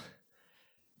Joel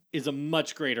is a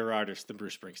much greater artist than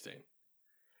Bruce Springsteen.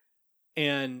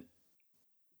 And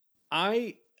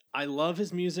I love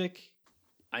his music.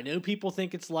 I know people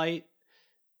think it's light.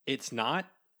 It's not.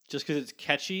 Just because it's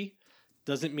catchy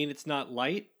doesn't mean it's not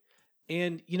light.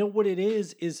 And you know what it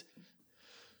is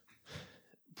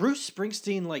Bruce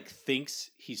Springsteen like thinks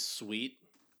he's sweet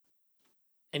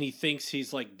and he thinks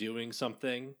he's like doing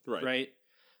something, right?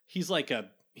 He's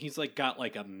got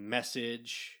like a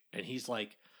message and he's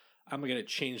like, I'm going to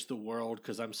change the world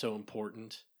cuz I'm so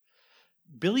important.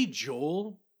 Billy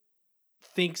Joel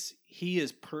thinks he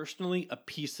is personally a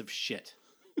piece of shit.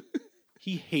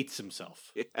 He hates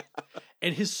himself. Yeah.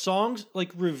 And his songs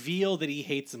like reveal that he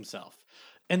hates himself.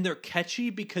 And they're catchy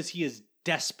because he is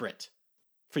desperate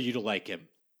for you to like him.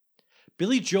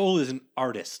 Billy Joel is an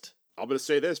artist. I'm going to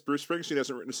say this. Bruce Springsteen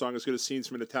hasn't written a song as good as Scenes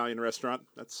from an Italian Restaurant.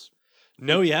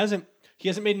 No, he hasn't. He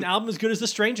hasn't made an album as good as The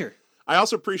Stranger. I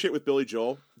also appreciate with Billy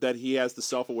Joel that he has the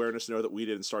self-awareness to know that We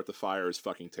Didn't Start the Fire is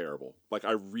fucking terrible. Like,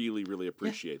 I really, really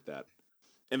appreciate that.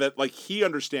 And that, like, he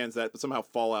understands that, but somehow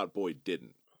Fall Out Boy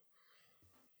didn't.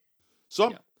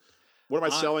 So, what am I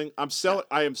selling? I'm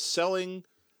selling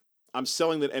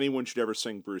that anyone should ever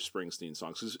sing Bruce Springsteen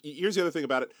songs. Because here's the other thing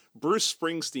about it. Bruce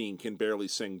Springsteen can barely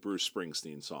sing Bruce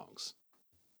Springsteen songs.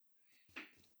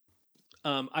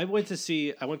 I went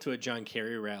to a John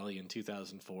Kerry rally in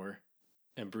 2004,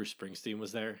 and Bruce Springsteen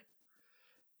was there.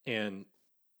 And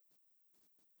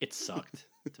it sucked,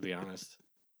 to be honest.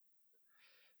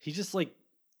 He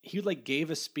gave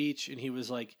a speech, and he was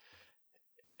like,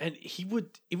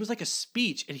 it was like a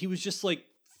speech, and he was just like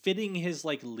fitting his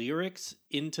like lyrics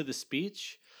into the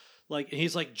speech. Like, and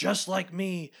he's like, just like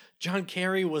me, John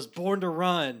Kerry was born to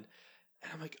run.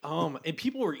 And I'm like, and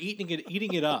people were eating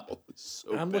it up.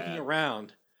 So and I'm bad. looking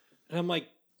around, and I'm like,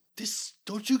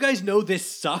 don't you guys know this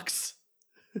sucks?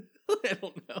 I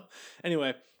don't know.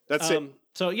 Anyway, that's it.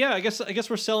 So yeah, I guess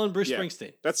we're selling Bruce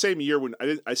Springsteen. That same year when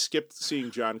I skipped seeing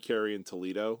John Kerry in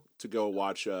Toledo to go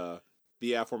watch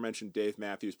the aforementioned Dave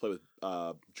Matthews play with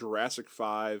Jurassic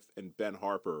 5 and Ben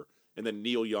Harper, and then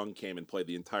Neil Young came and played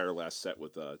the entire last set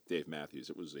with Dave Matthews.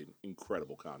 It was an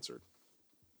incredible concert.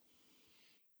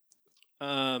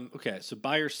 Okay, so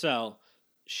buy or sell.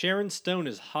 Sharon Stone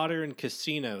is hotter in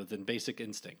Casino than Basic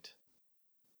Instinct.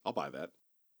 I'll buy that.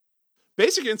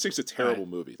 Basic Instinct's a terrible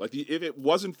movie. Like, if it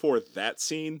wasn't for that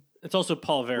scene... It's also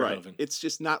Paul Verhoeven. Right. It's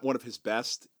just not one of his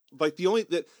best. Like,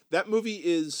 that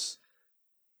movie's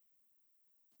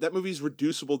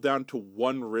reducible down to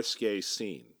one risque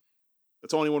scene.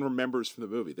 That's all anyone remembers from the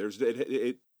movie.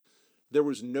 There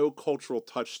was no cultural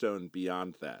touchstone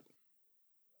beyond that.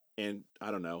 And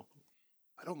I don't know.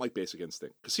 I don't like Basic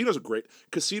Instinct. Casino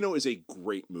is a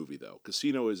great movie, though.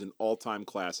 Casino is an all-time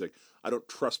classic. I don't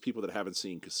trust people that haven't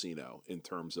seen Casino in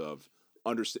terms of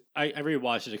understand. I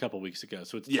rewatched it a couple weeks ago,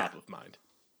 so it's top of mind.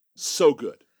 So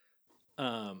good.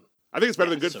 I think it's better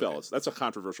than Goodfellas. So good.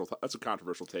 That's a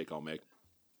controversial take I'll make.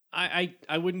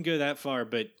 I wouldn't go that far,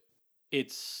 but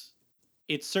it's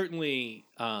certainly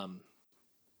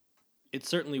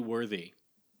worthy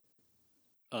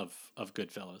of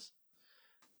Goodfellas.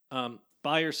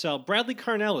 Buy or sell. Bradley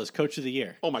Carnell is Coach of the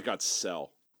Year. Oh my God,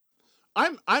 sell.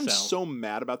 I'm so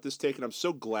mad about this take, and I'm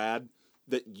so glad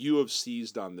that you have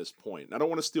seized on this point. I don't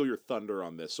want to steal your thunder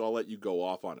on this, so I'll let you go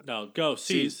off on it. No, go.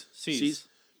 Seize.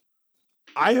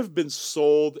 I have been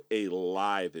sold a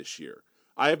lie this year.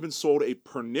 I have been sold a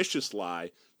pernicious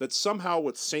lie that somehow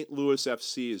what St. Louis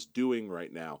FC is doing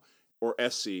right now, or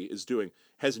SC is doing,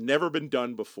 has never been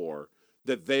done before,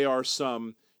 that they are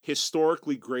some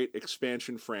historically great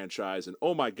expansion franchise, and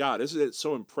oh my God, isn't it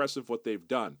so impressive what they've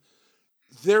done?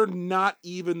 They're not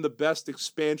even the best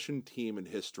expansion team in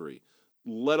history,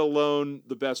 let alone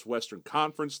the best Western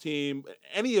Conference team,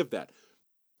 any of that.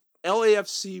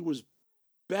 LAFC was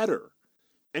better.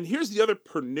 And here's the other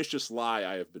pernicious lie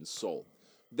I have been sold,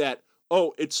 that,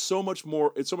 it's so much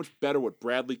better what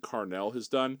Bradley Carnell has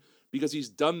done, because he's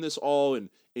done this all in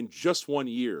just 1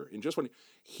 year.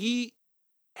 He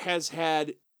has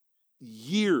had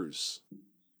years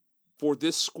for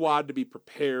this squad to be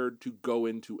prepared to go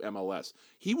into MLS.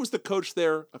 He was the coach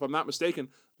there, if I'm not mistaken,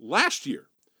 last year.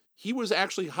 He was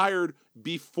actually hired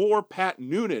before Pat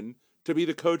Noonan to be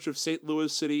the coach of St.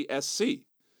 Louis City SC.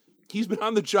 He's been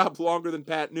on the job longer than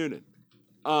Pat Noonan.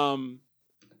 I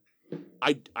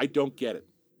don't get it.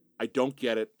 I don't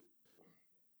get it.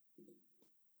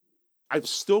 I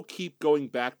still keep going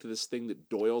back to this thing that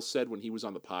Doyle said when he was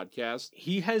on the podcast.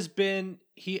 He has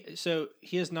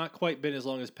not quite been as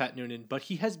long as Pat Noonan, but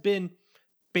he has been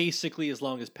basically as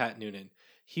long as Pat Noonan.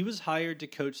 He was hired to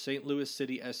coach St. Louis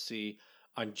City SC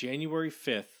on January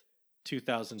 5th,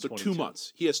 2022. So 2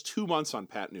 months. He has 2 months on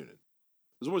Pat Noonan.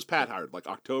 When was Pat hired? Like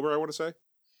October, I want to say?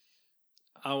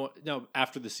 No,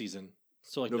 after the season.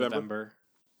 So like November.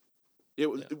 It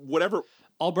was whatever.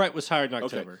 Albright was hired in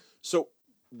October. Okay. So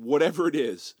whatever it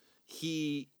is,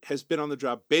 he has been on the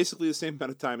job basically the same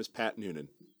amount of time as Pat Noonan.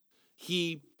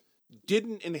 He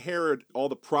didn't inherit all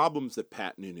the problems that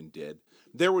Pat Noonan did.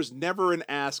 There was never an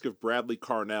ask of Bradley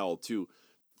Carnell to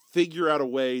figure out a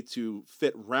way to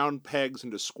fit round pegs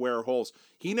into square holes.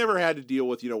 He never had to deal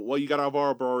with, you got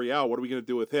Alvaro Boreal. What are we going to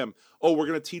do with him? Oh, we're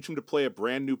going to teach him to play a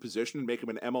brand new position and make him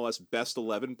an MLS best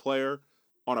 11 player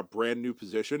on a brand new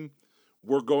position.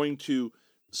 We're going to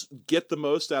get the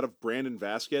most out of Brandon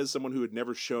Vasquez, someone who had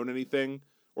never shown anything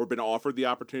or been offered the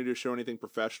opportunity to show anything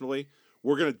professionally.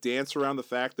 We're going to dance around the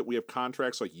fact that we have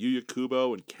contracts like Yuya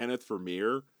Kubo and Kenneth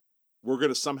Vermeer. We're going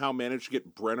to somehow manage to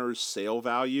get Brenner's sale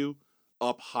value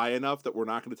up high enough that we're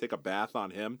not going to take a bath on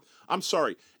him. I'm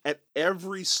sorry. At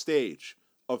every stage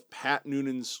of Pat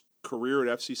Noonan's career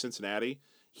at FC Cincinnati,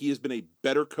 he has been a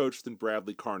better coach than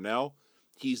Bradley Carnell.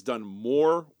 He's done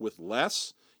more with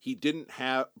less.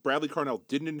 Bradley Carnell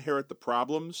didn't inherit the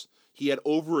problems. He had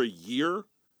over a year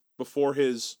before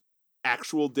his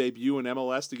actual debut in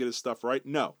MLS to get his stuff right.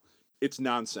 No, it's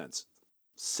nonsense.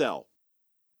 Sell.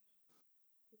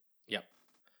 Yep.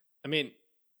 I mean,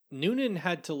 Noonan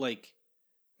had to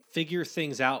figure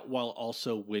things out while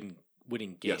also winning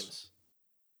games.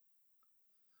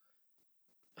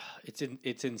 Yes.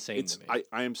 It's insane to me.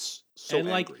 I am so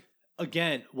angry.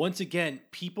 Once again,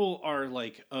 people are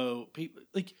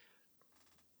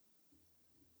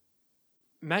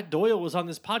Matt Doyle was on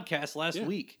this podcast last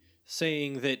week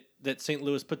saying that St.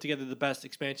 Louis put together the best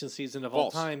expansion season of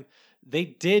all time. They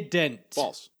didn't.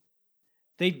 False.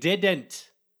 They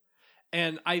didn't.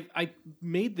 And I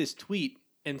made this tweet,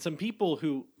 and some people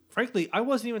who, frankly, I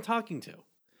wasn't even talking to,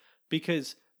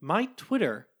 because my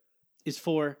Twitter is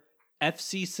for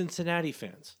FC Cincinnati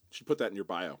fans. You should put that in your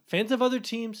bio. Fans of other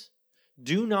teams,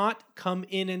 do not come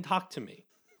in and talk to me,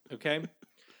 okay?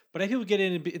 But I people get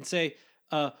in and say,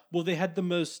 well, they had the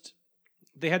most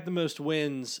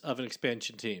wins of an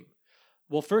expansion team.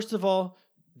 Well, first of all,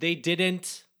 they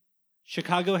didn't.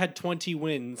 Chicago had 20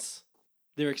 wins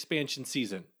their expansion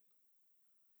season.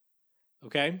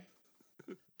 Okay?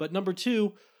 But number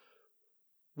two,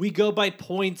 we go by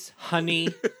points, honey.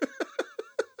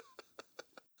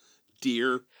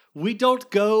 Dear. We don't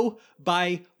go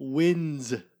by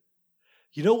wins.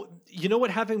 You know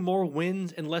what having more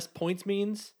wins and less points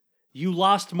means? You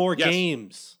lost more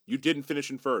games. You didn't finish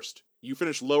in first. You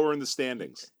finished lower in the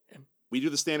standings. We do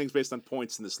the standings based on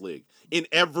points in this league. In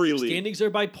every league. Standings are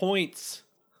by points.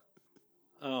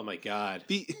 Oh my God.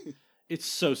 It's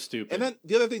so stupid. And then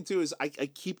the other thing too is I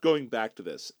keep going back to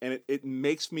this, and it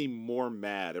makes me more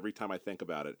mad every time I think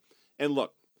about it. And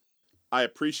look, I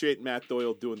appreciate Matt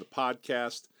Doyle doing the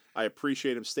podcast. I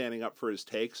appreciate him standing up for his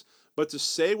takes. But to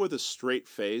say with a straight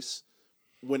face,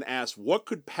 when asked what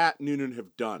could Pat Noonan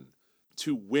have done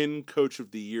to win Coach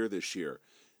of the Year this year,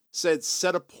 said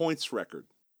set a points record.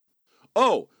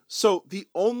 Oh, so the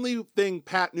only thing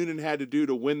Pat Noonan had to do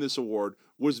to win this award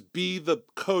was be the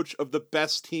coach of the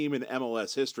best team in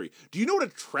MLS history. Do you know what a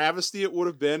travesty it would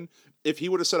have been if he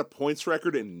would have set a points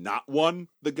record and not won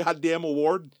the goddamn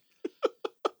award?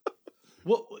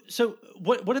 Well, so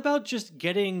what about just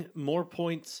getting more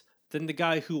points than the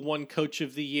guy who won Coach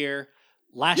of the Year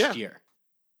last year?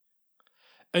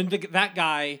 And that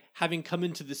guy having come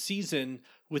into the season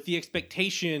with the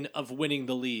expectation of winning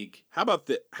the league. How about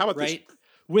this?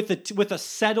 With a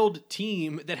settled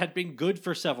team that had been good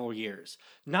for several years,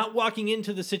 not walking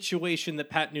into the situation that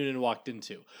Pat Noonan walked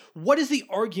into. What is the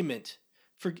argument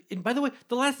for? And by the way,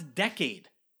 the last decade,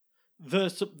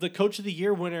 the Coach of the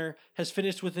Year winner has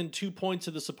finished within 2 points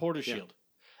of the Supporters Shield,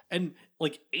 and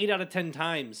like 8 out of 10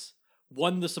 times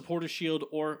won the Supporters Shield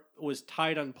or was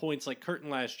tied on points like Curtin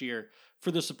last year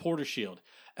for the Supporters Shield.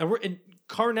 And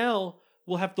Carnell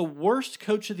will have the worst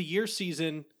Coach of the Year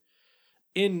season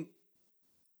in,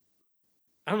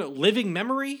 I don't know, living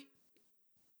memory?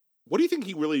 What do you think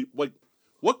he really, like,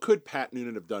 what could Pat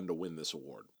Noonan have done to win this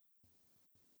award?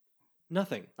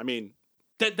 Nothing. I mean,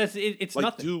 it's like,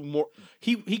 nothing. do more.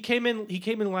 He came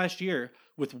in last year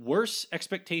with worse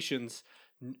expectations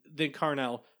than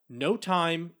Carnell, no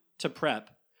time to prep,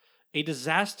 a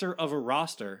disaster of a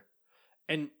roster,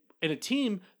 and a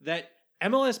team that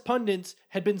MLS pundits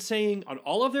had been saying on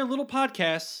all of their little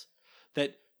podcasts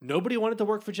that nobody wanted to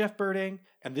work for Jeff Berding,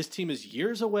 and this team is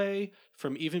years away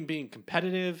from even being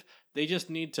competitive. They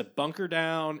just need to bunker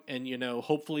down and,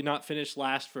 hopefully not finish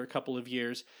last for a couple of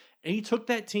years. And he took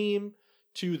that team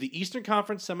to the Eastern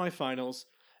Conference semifinals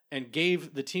and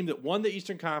gave the team that won the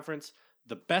Eastern Conference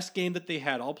the best game that they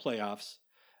had all playoffs.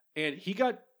 And he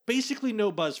got basically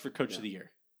no buzz for Coach of the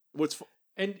Year.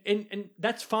 And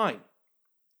that's fine.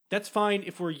 That's fine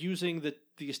if we're using the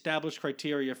established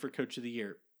criteria for Coach of the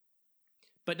Year.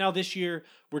 But now this year,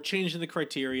 we're changing the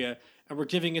criteria, and we're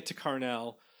giving it to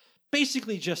Carnell,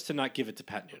 basically just to not give it to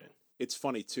Pat Noonan. It's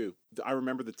funny, too. I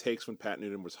remember the takes when Pat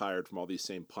Noonan was hired from all these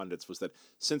same pundits was that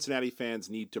Cincinnati fans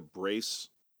need to brace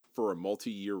for a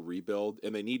multi-year rebuild,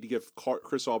 and they need to give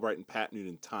Chris Albright and Pat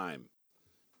Noonan time.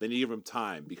 They need to give them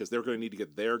time because they're going to need to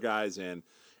get their guys in.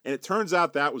 And it turns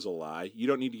out that was a lie. You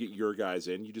don't need to get your guys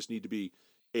in. You just need to be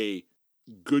a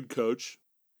good coach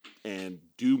and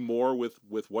do more with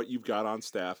what you've got on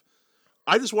staff.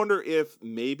 I just wonder if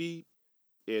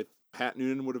Pat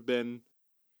Noonan would have been,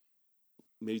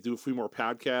 maybe do a few more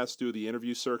podcasts, do the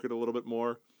interview circuit a little bit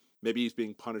more. Maybe he's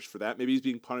being punished for that. Maybe he's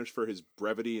being punished for his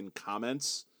brevity and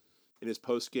comments in his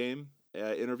post-game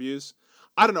interviews.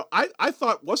 I don't know. I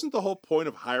thought, wasn't the whole point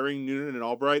of hiring Noonan and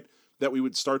Albright that we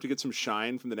would start to get some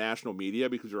shine from the national media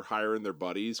because we're hiring their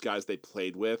buddies, guys they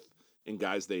played with, and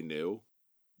guys they knew?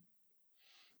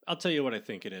 I'll tell you what I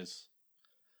think it is.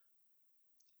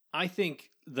 I think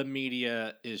the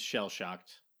media is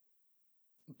shell-shocked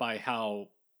by how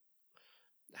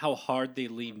hard they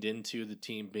leaned into the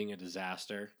team being a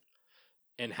disaster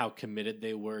and how committed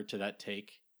they were to that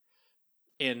take.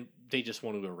 And they just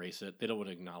want to erase it. They don't want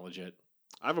to acknowledge it.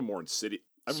 I have a more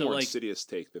insidious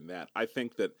take than that. I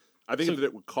think that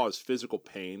it would cause physical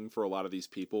pain for a lot of these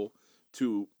people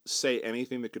to say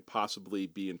anything that could possibly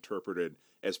be interpreted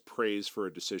as praise for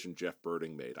a decision Jeff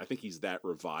Berding made. I think he's that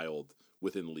reviled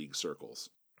within league circles.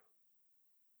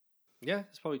 Yeah,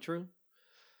 that's probably true.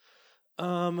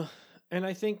 And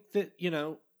I think that,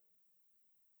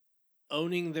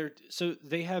 owning so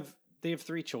they have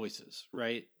 3 choices,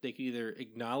 right? They can either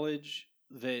acknowledge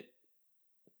that,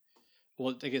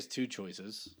 well, I guess 2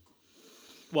 choices.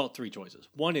 Well, 3 choices.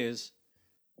 One is,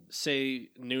 say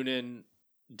Noonan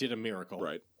did a miracle.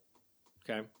 Right.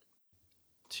 Okay.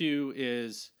 2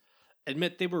 is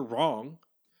admit they were wrong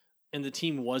and the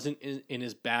team wasn't in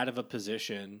as bad of a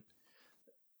position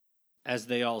as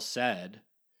they all said.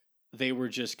 They were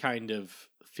just kind of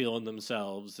feeling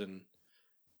themselves and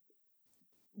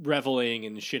reveling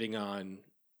and shitting on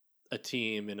a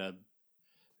team in a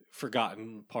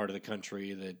forgotten part of the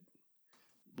country that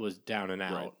was down and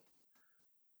out. Right.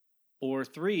 Or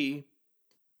 3,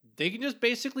 they can just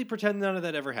basically pretend none of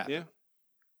that ever happened. Yeah.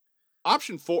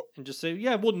 Option 4. And just say,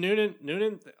 yeah, well,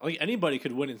 Noonan, like anybody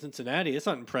could win in Cincinnati. It's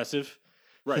not impressive.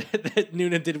 Right. that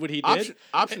Noonan did what he did.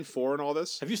 Option 4 in all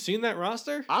this. Have you seen that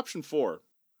roster? Option 4.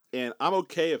 And I'm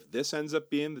okay if this ends up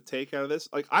being the take out of this.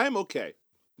 Like, I am okay.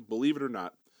 Believe it or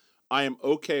not. I am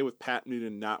okay with Pat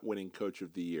Noonan not winning Coach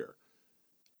of the Year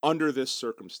under this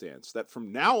circumstance. That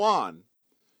from now on,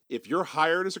 if you're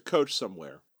hired as a coach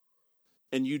somewhere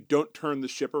and you don't turn the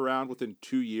ship around within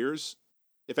 2 years,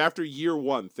 if after year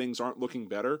 1 things aren't looking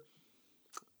better,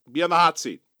 be on the hot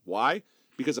seat. Why?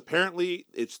 Because apparently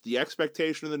it's the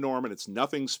expectation of the norm, and it's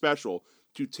nothing special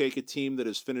to take a team that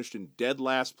has finished in dead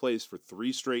last place for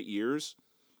 3 straight years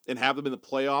and have them in the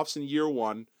playoffs in year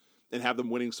 1 and have them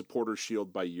winning Supporters'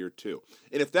 Shield by year 2.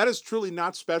 And if that is truly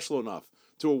not special enough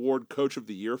to award Coach of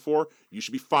the Year for, you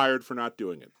should be fired for not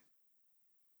doing it.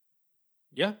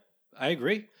 Yeah, I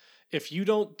agree. If you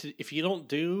don't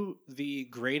do the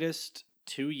greatest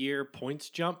 2-year points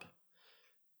jump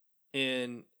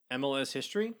in MLS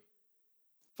history,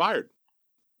 fired.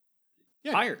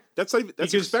 Yeah, fired. That's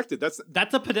expected. That's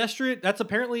a pedestrian. That's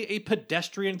apparently a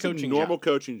pedestrian coaching normal job.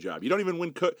 Coaching job. You don't even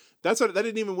win. That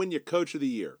didn't even win you Coach of the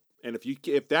Year. And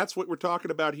if that's what we're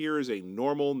talking about here is a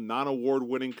normal, non-award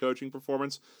winning coaching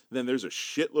performance, then there's a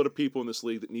shitload of people in this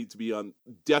league that need to be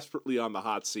desperately on the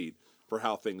hot seat for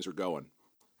how things are going.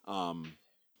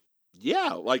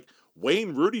 Yeah, like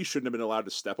Wayne Rooney shouldn't have been allowed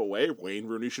to step away. Wayne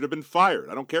Rooney should have been fired.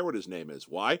 I don't care what his name is.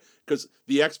 Why? Because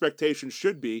the expectation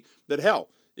should be that, hell,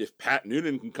 if Pat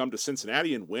Noonan can come to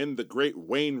Cincinnati and win, the great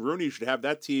Wayne Rooney should have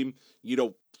that team,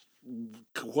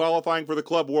 qualifying for the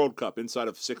Club World Cup inside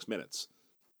of 6 minutes.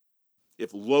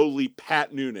 If lowly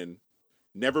Pat Noonan,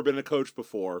 never been a coach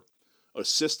before,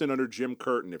 assistant under Jim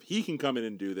Curtin, if he can come in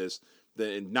and do this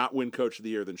and not win Coach of the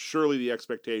Year, then surely the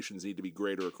expectations need to be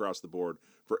greater across the board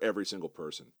for every single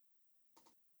person.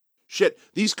 Shit,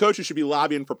 these coaches should be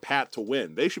lobbying for Pat to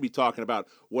win. They should be talking about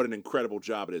what an incredible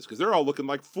job it is, because they're all looking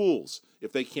like fools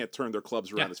if they can't turn their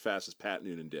clubs around as fast as Pat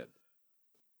Noonan did.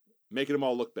 Making them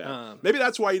all look bad. Maybe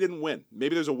that's why he didn't win.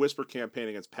 Maybe there's a whisper campaign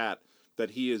against Pat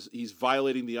that he's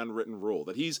violating the unwritten rule,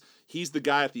 that he's the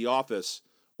guy at the office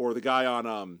or the guy on,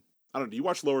 I don't know, do you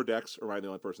watch Lower Decks, or am I the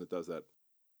only person that does that?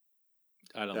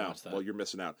 I don't watch that. Well, you're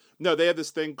missing out. No, they had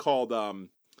this thing called,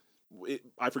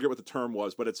 I forget what the term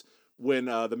was, but it's when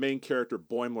the main character,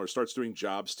 Boimler, starts doing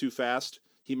jobs too fast,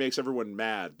 he makes everyone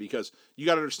mad, because you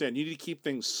got to understand, you need to keep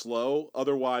things slow,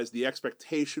 otherwise the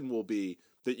expectation will be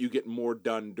that you get more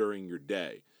done during your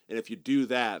day. And if you do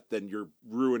that, then you're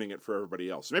ruining it for everybody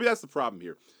else. So maybe that's the problem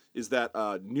here, is that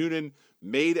Noonan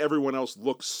made everyone else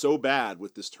look so bad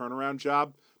with this turnaround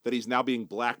job that he's now being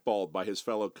blackballed by his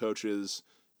fellow coaches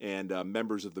and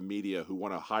members of the media who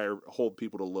want to hold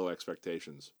people to low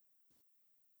expectations.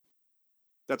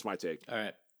 That's my take. All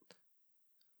right.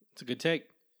 It's a good take.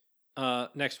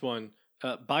 Next one.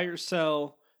 Buy or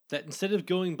sell that instead of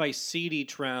going by seed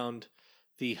each round,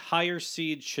 the higher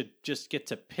seed should just get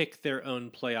to pick their own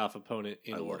playoff opponent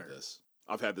in order. I love this.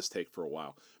 I've had this take for a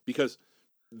while, because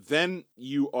then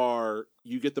you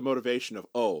get the motivation of,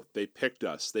 oh, they picked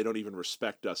us. They don't even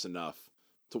respect us enough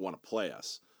to want to play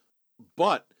us.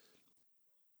 But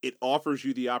it offers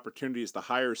you the opportunity as the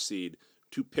higher seed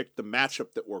to pick the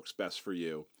matchup that works best for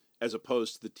you, as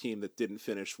opposed to the team that didn't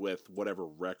finish with whatever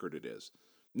record it is.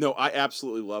 No, I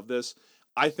absolutely love this.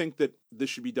 I think that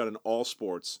this should be done in all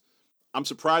sports. I'm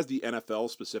surprised the NFL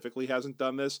specifically hasn't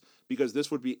done this, because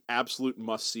this would be absolute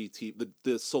must-see TV.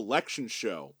 The selection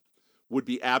show would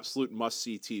be absolute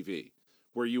must-see TV,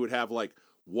 where you would have like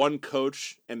one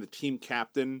coach and the team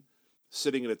captain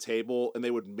sitting at a table, and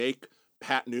they would make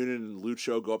Pat Noonan and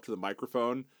Lucho go up to the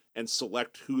microphone and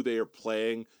select who they are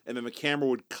playing, and then the camera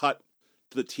would cut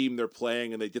to the team they're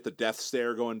playing, and they get the death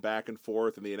stare going back and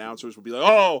forth, and the announcers would be like,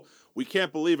 oh, we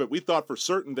can't believe it. We thought for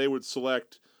certain they would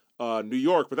select New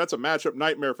York, but that's a matchup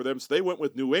nightmare for them, so they went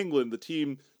with New England, the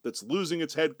team that's losing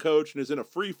its head coach and is in a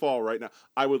free fall right now.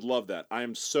 I would love that. I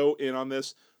am so in on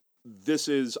this.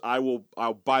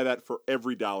 I'll buy that for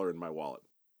every dollar in my wallet.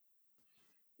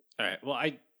 All right. Well,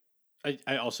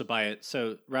 I also buy it.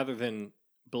 So rather than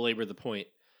belabor the point,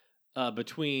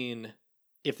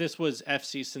 if this was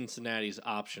FC Cincinnati's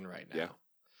option right now,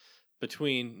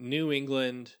 between New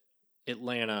England,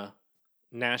 Atlanta,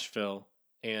 Nashville,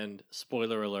 and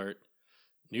spoiler alert,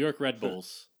 New York Red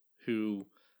Bulls, who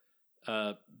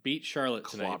beat Charlotte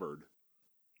tonight. Clobbered.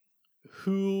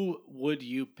 Who would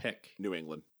you pick? New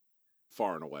England,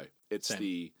 far and away. It's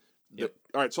Same. All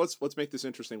right. So let's make this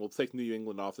interesting. We'll take New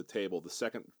England off the table. The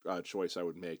second choice I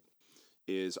would make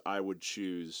is I would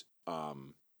choose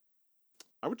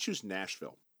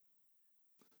Nashville.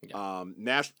 Yeah.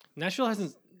 Nashville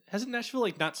hasn't Nashville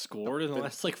not scored in the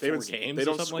last 4 games. They don't or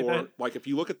something score. Like that? Like if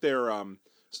you look at their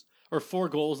or 4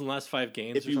 goals in the last 5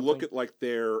 games. If you look at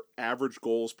their average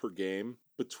goals per game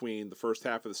between the first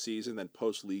half of the season and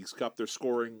post Leagues Cup, they're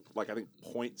scoring I think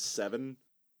 0.7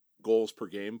 goals per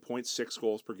game, 0.6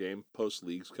 goals per game post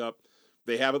Leagues Cup.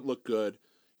 They haven't looked good.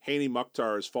 Haney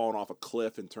Mukhtar has fallen off a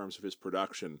cliff in terms of his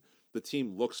production. The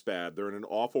team looks bad. They're in an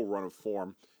awful run of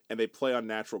form, and they play on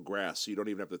natural grass, so you don't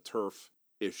even have the turf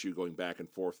issue going back and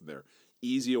forth in there.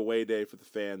 Easy away day for the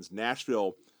fans.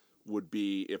 Nashville would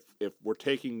be, if we're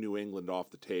taking New England off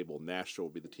the table, Nashville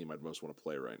would be the team I'd most want to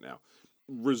play right now.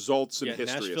 Results in history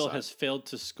Nashville aside. has failed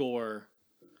to score.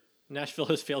 Nashville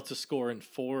has failed to score in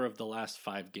 4 of the last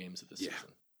 5 games of the season.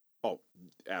 Oh,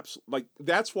 absolutely. Like,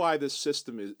 that's why this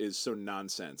system is so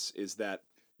nonsense, is that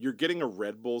you're getting a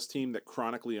Red Bulls team that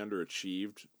chronically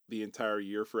underachieved the entire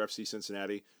year for FC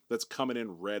Cincinnati, that's coming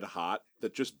in red hot,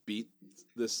 that just beat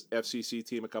this FCC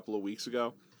team a couple of weeks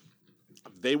ago.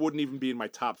 They wouldn't even be in my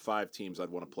top 5 teams I'd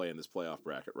want to play in this playoff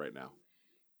bracket right now.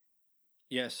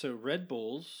 Yeah, so Red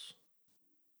Bulls...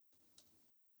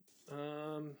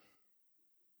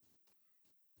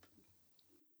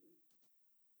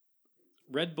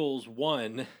 Red Bulls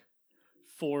won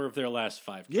 4 of their last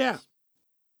 5 games.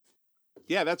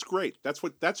 Yeah, that's great. That's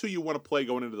who you want to play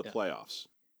going into the playoffs.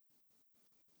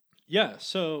 Yeah,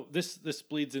 so this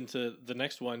bleeds into the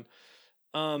next one.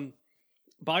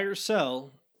 Buy or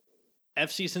sell,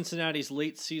 FC Cincinnati's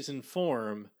late season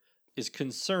form is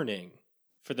concerning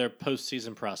for their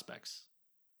postseason prospects.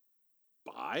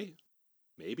 Buy?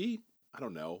 Maybe? I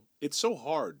don't know. It's so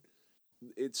hard.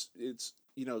 It's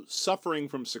suffering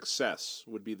from success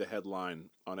would be the headline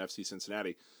on FC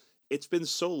Cincinnati. It's been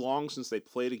so long since they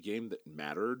played a game that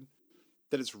mattered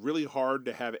that it's really hard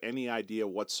to have any idea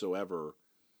whatsoever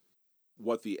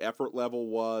what the effort level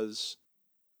was,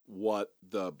 what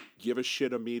the give a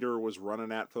shit-o-meter was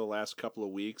running at for the last couple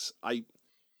of weeks. I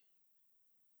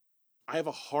have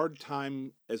a hard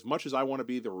time, as much as I want to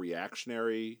be the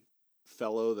reactionary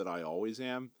fellow that I always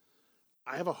am,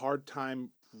 I have a hard time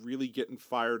really getting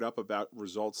fired up about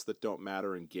results that don't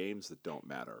matter and games that don't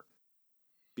matter.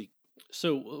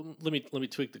 So let me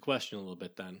tweak the question a little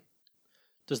bit then.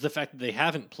 Does the fact that they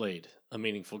haven't played a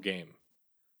meaningful game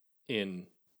in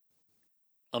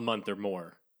a month or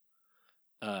more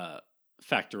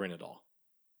factor in at all?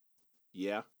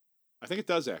 Yeah, I think it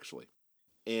does actually.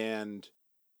 And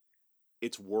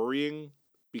it's worrying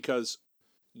because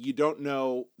you don't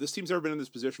know, this team's never been in this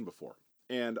position before.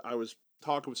 And I was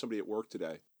talking with somebody at work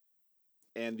today,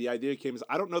 and the idea came is,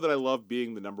 I don't know that I love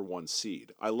being the number 1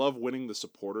 seed. I love winning the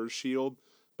Supporters Shield,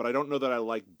 but I don't know that I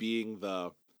like being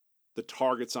the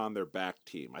targets on their back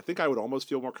team. I think I would almost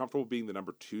feel more comfortable being the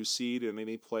number 2 seed in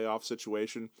any playoff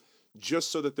situation,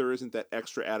 just so that there isn't that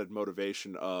extra added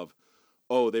motivation of,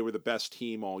 oh, they were the best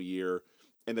team all year,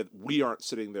 and that we aren't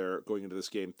sitting there going into this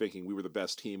game thinking we were the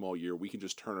best team all year. We can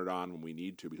just turn it on when we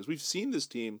need to, because we've seen this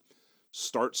team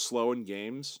start slow in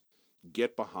games,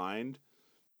 get behind,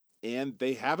 and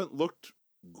they haven't looked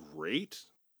great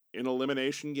in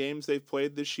elimination games they've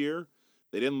played this year.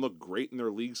 They didn't look great in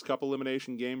their Leagues Cup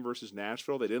elimination game versus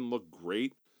Nashville. They didn't look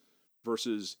great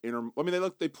versus Inter. I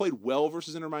mean, they played well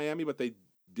versus Inter Miami, but they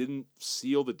didn't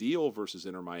seal the deal versus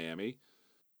Inter Miami.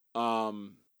 I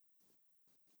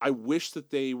wish that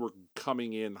they were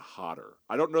coming in hotter.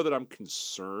 I don't know that I'm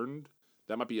concerned.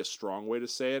 That might be a strong way to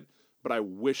say it, but I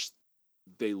wish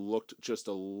they looked just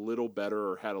a little better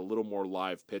or had a little more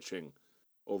live pitching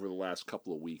over the last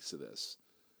couple of weeks of this.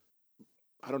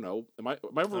 I don't know. Am I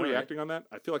overreacting on that?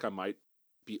 I feel like I might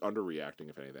be underreacting,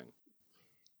 if anything.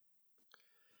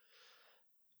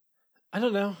 I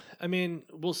don't know. I mean,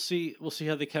 we'll see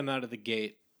how they come out of the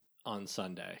gate on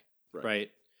Sunday, right?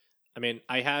 I mean,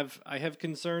 I have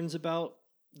concerns about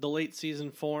the late season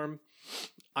form.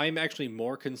 I'm actually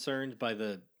more concerned by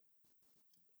the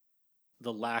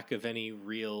lack of any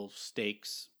real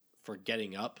stakes for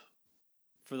getting up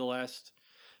for the last,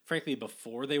 frankly,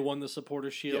 before they won the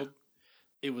Supporters Shield,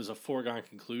 it was a foregone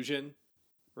conclusion,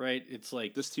 right? It's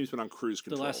like this team's been on cruise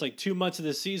control. The last 2 months of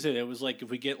the season, it was like,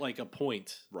 if we get a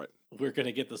point, right, we're going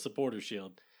to get the Supporters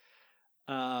Shield.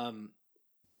 I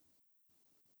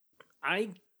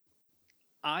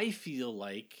feel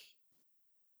like,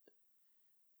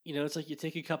 it's like you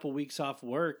take a couple weeks off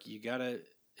work,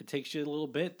 it takes you a little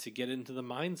bit to get into the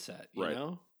mindset, you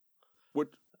know? What?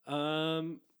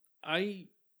 I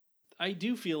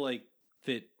do feel like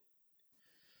that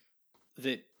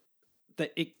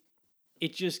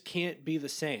it just can't be the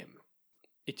same.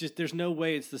 There's no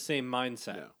way it's the same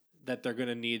mindset that they're going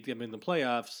to need them in the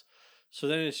playoffs. So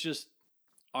then it's just,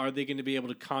 are they going to be able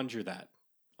to conjure that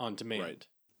on demand? Right.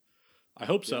 I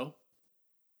hope so.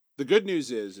 The good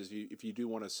news is if you do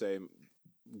want to say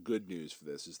good news for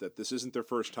this, is that this isn't their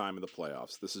first time in the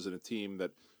playoffs. This isn't a team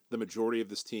that the majority of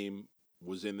this team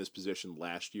was in this position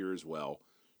last year as well,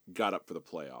 got up for the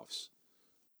playoffs.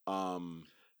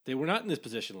 They were not in this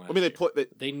position last year. I mean,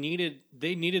 they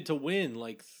needed to win.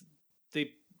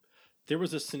 there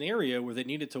was a scenario where they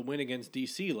needed to win against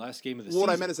DC last game of the season. What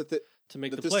I meant is that to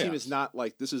make the this playoffs. team is not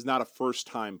like this is not a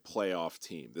first-time playoff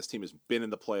team. This team has been in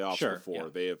the playoffs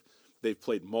before. Yeah. They've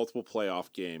played multiple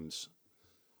playoff games.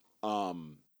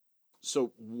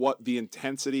 So what the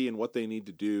intensity and what they need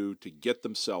to do to get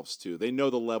themselves to, they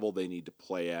know the level they need to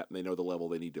play at, and they know the level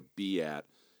they need to be at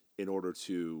in order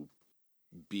to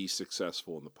be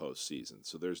successful in the postseason.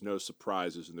 So there's no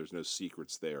surprises and there's no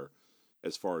secrets there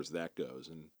as far as that goes.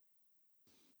 And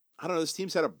I don't know, this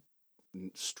team's had a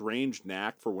strange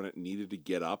knack for when it needed to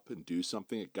get up and do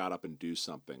something, it got up and do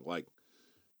something. Like,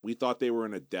 we thought they were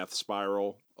in a death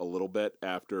spiral a little bit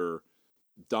after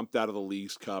dumped out of the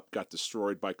League's Cup, got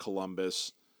destroyed by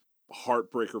Columbus,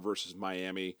 heartbreaker versus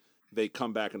Miami. They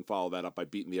come back and follow that up by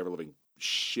beating the ever-living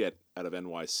shit out of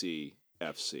NYC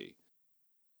FC.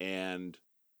 And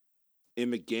in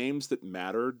the games that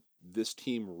mattered, this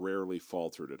team rarely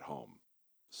faltered at home.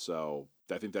 So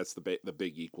I think that's the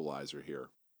big equalizer here.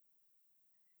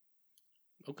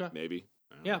 Okay. Maybe.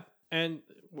 Yeah. And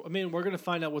I mean, we're going to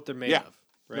find out what they're made of,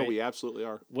 right? No, we absolutely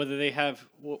are. Whether they have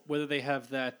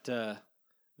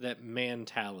that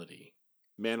mentality.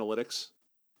 Manalytics.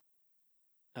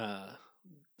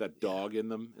 That dog in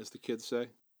them, as the kids say.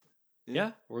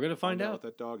 Yeah, we're going to find out what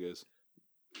that dog is.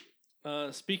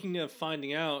 Speaking of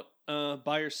finding out,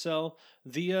 buy or sell,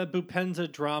 the Bupenza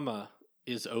drama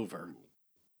is over.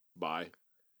 Buy.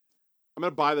 I'm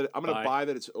going to buy that. I'm going to buy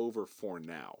that it's over for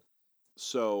now.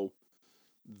 So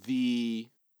it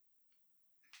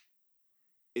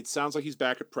sounds like he's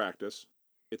back at practice.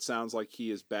 It sounds like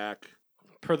he is back.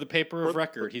 Per the paper of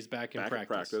record, he's back in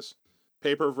practice.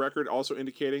 Paper of record also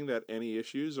indicating that any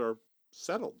issues are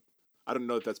settled. I don't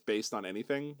know if that's based on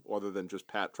anything other than just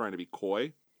Pat trying to be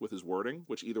coy with his wording,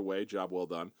 which either way, job well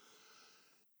done.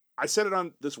 I said it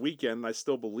on this weekend, and I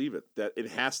still believe it, that it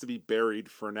has to be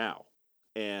buried for now.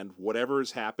 And whatever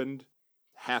has happened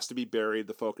has to be buried.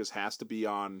 The focus has to be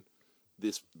on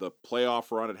the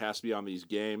playoff run. It has to be on these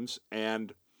games.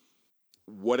 And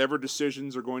whatever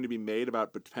decisions are going to be made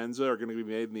about Bupenza are going to be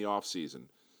made in the offseason.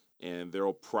 And there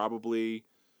will probably,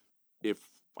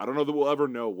 I don't know that we'll ever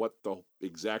know what the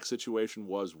exact situation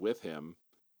was with him,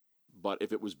 but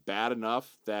if it was bad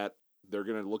enough that they're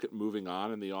going to look at moving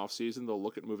on in the offseason, they'll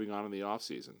look at moving on in the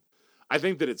offseason. I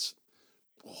think that it's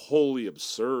wholly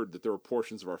absurd that there are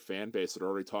portions of our fan base that are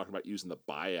already talking about using the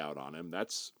buyout on him.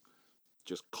 That's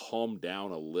just calm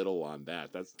down a little on that.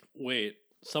 Wait,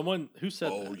 someone who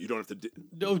said that? Oh, you don't have to.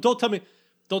 No, don't tell me.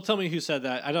 Don't tell me who said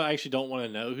that. I actually don't want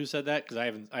to know who said that because I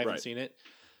haven't seen it.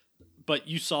 But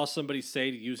you saw somebody say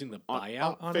using the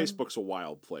buyout on Facebook's a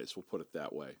wild place. We'll put it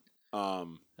that way.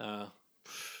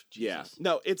 Yeah.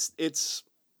 No,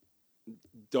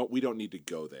 we don't need to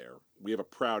go there. We have a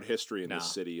proud history in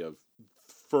this city of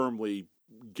firmly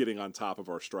getting on top of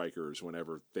our strikers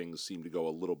whenever things seem to go a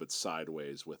little bit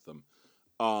sideways with them.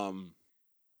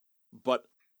 But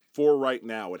for right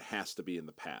now, it has to be in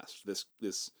the past.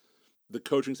 The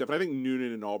coaching staff, and I think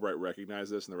Noonan and Albright recognize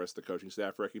this, and the rest of the coaching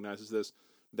staff recognizes this,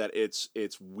 that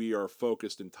we are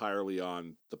focused entirely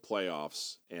on the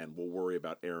playoffs, and we'll worry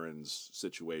about Aaron's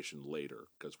situation later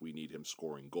because we need him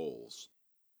scoring goals.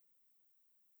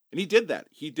 And he did that.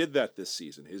 He did that this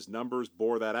season. His numbers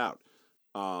bore that out.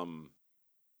 And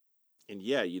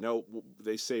yeah,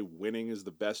 they say winning is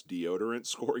the best deodorant.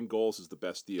 Scoring goals is the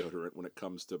best deodorant when it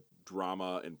comes to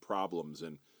drama and problems.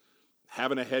 And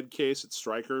having a head case at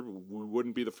striker, we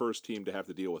wouldn't be the first team to have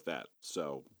to deal with that.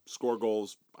 So score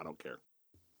goals, I don't care.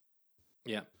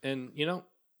 Yeah, and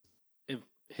if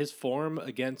his form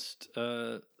against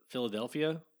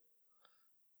Philadelphia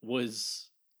was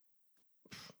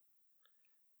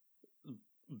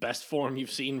best form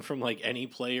you've seen from like any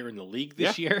player in the league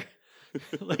this year,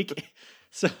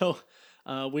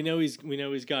 we know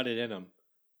he's got it in him.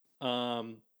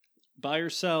 Buy or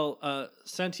sell,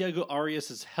 Santiago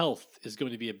Arias' health is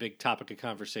going to be a big topic of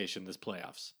conversation this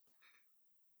playoffs.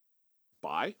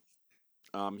 Buy.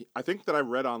 I think that I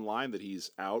read online that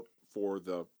he's out for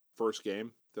the first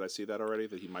game. Did I see that already?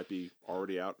 That he might be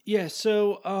already out? Yeah,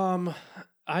 so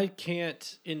I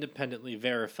can't independently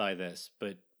verify this,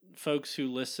 but folks who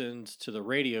listened to the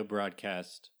radio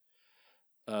broadcast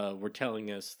were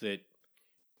telling us that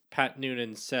Pat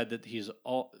Noonan said that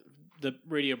the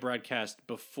radio broadcast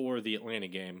before the Atlanta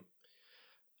game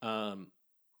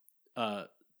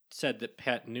said that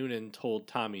Pat Noonan told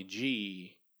Tommy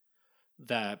G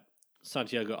that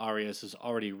Santiago Arias is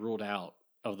already ruled out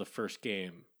of the first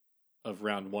game of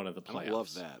round 1 of the playoffs. I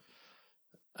love that.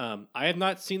 I have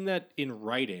not seen that in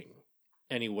writing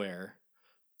anywhere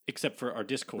except for our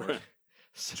Discord.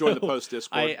 So join the post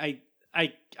Discord.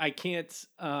 I can't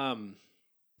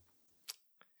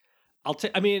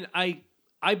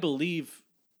I believe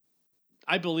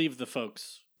the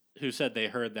folks who said they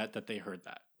heard that they heard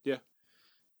that. Yeah.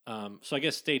 So I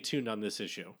guess stay tuned on this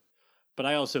issue. But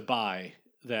I also buy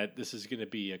that this is going to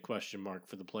be a question mark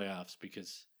for the playoffs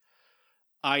because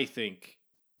I think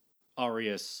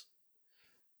Arias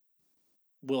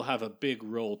will have a big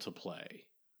role to play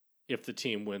if the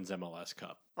team wins MLS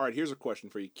Cup. All right, here's a question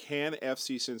for you. Can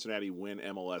FC Cincinnati win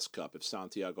MLS Cup if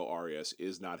Santiago Arias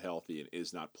is not healthy and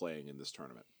is not playing in this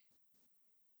tournament?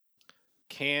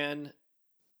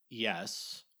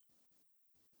 Yes.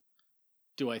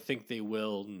 Do I think they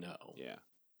will? No. Yeah.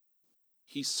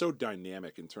 He's so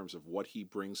dynamic in terms of what he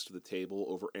brings to the table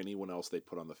over anyone else they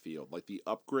put on the field. Like the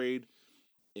upgrade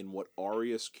in what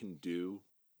Arias can do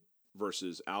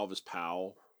versus Alvis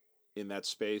Powell in that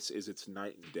space is it's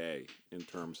night and day in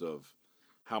terms of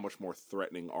how much more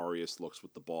threatening Arias looks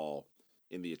with the ball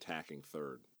in the attacking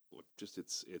third. Just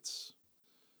it's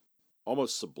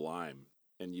almost sublime.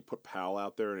 And you put Powell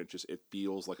out there, and it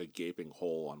feels like a gaping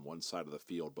hole on one side of the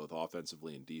field, both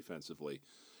offensively and defensively.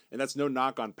 And that's no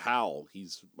knock on Powell.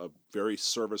 He's a very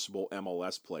serviceable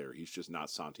MLS player. He's just not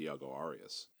Santiago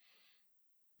Arias.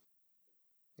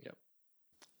 Yep.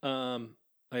 I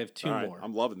have two more.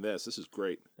 I'm loving this. This is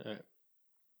great. All right.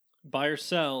 Buy or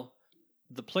sell.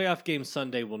 The playoff game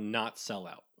Sunday will not sell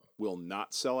out. Will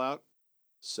not sell out?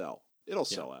 Sell. It'll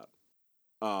sell out.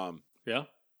 Yeah?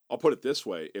 I'll put it this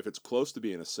way. If it's close to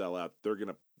being a sellout, they're going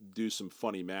to do some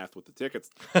funny math with the tickets.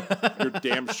 You're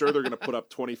damn sure they're going to put up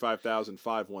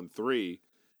 25,513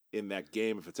 in that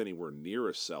game if it's anywhere near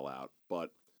a sellout.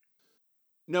 But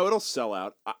no, it'll sell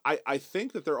out. I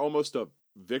think that they're almost a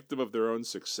victim of their own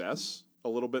success a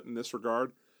little bit in this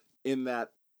regard, in that,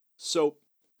 so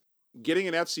getting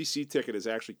an FCC ticket is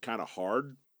actually kind of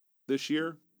hard this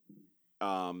year.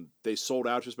 They sold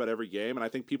out just about every game, and I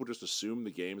think people just assume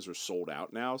the games are sold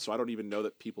out now, so I don't even know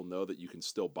that people know that you can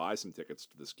still buy some tickets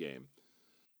to this game.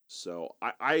 So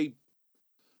I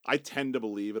tend to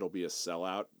believe it'll be a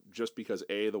sellout just because,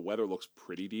 A, the weather looks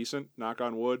pretty decent, knock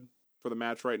on wood, for the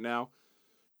match right now.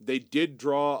 They did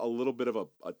draw a little bit of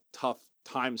a tough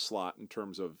time slot in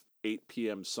terms of 8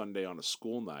 p.m. Sunday on a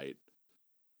school night,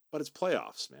 but it's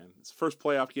playoffs, man. It's the first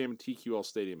playoff game in TQL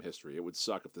Stadium history. It would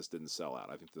suck if this didn't sell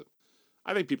out.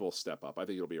 I think people will step up. I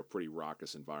think it'll be a pretty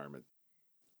raucous environment.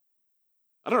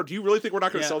 I don't know. Do you really think we're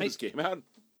not going to sell this game out?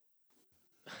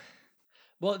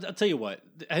 Well, I'll tell you what.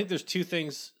 I think there's two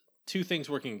things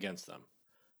working against them.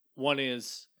 One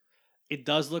is it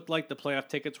does look like the playoff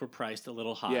tickets were priced a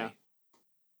little high. Yeah.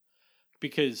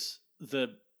 Because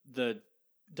the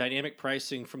dynamic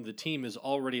pricing from the team is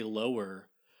already lower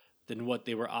than what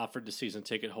they were offered to season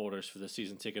ticket holders for the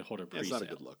season ticket holder presale. It's not a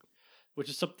good look. Which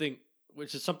is something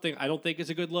I don't think is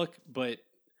a good look, but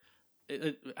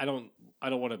I don't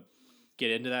want to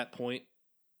get into that point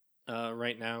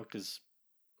right now because,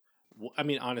 I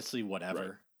mean, honestly,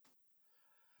 whatever.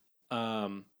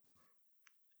 Right.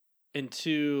 And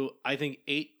two, I think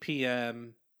 8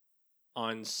 p.m.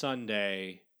 on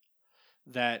Sunday,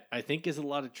 that I think is a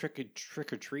lot of trick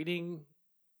or treating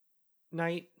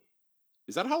night.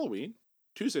 Is that Halloween?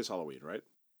 Tuesday's Halloween, right?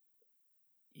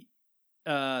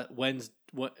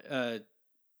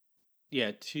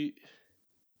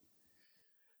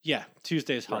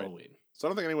 Tuesday's Halloween. Right. So I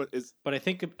don't think anyone is. But I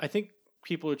think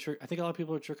people are. I think a lot of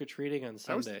people are trick or treating on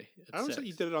Sunday. I always thought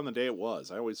you did it on the day it was.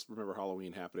 I always remember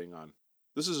Halloween happening on.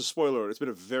 This is a spoiler. It's been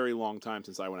a very long time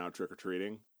since I went out trick or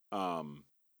treating.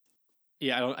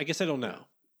 Yeah, I guess I don't know,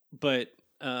 but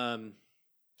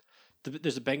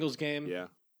there's a Bengals game. Yeah,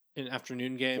 an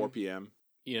afternoon game, 4 p.m.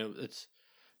 You know, it's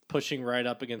pushing right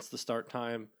up against the start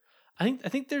time. I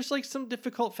think there's like some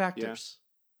difficult factors.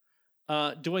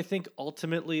 Yeah. Do I think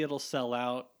ultimately it'll sell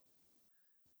out?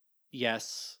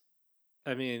 Yes.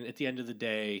 I mean, at the end of the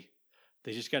day,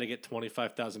 they just got to get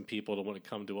 25,000 people to want to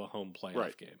come to a home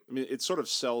playoff game. I mean, it sort of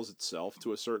sells itself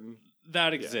to a certain...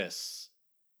 That exists.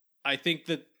 Yeah. I think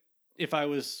that if I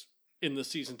was in the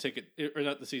season ticket, or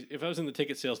not the season, if I was in the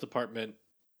ticket sales department,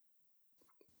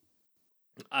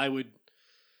 I would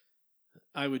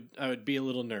be a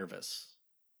little nervous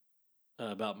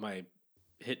about my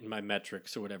hitting my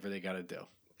metrics or whatever they got to do.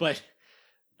 But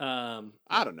I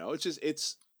don't know. It's just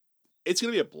it's going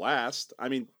to be a blast. I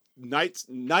mean, night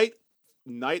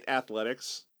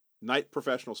athletics, night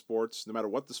professional sports, no matter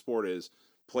what the sport is,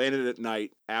 playing it at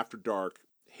night after dark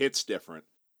hits different.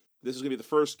 This is going to be the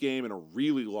first game in a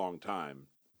really long time.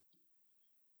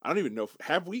 I don't even know.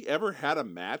 Have we ever had a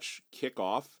match kick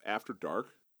off after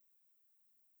dark?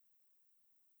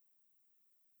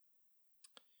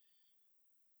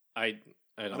 I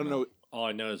don't know. All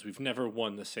I know is we've never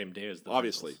won the same day as the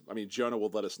Obviously. Bengals. I mean, Jonah will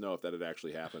let us know if that had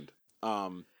actually happened.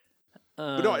 But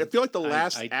no, I feel like the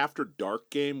last I after dark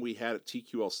game we had at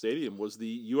TQL Stadium was the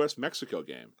U.S.-Mexico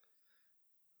game,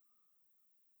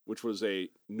 which was a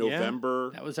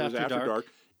November. that was it after dark.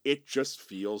 It just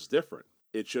feels different.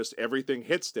 It just, everything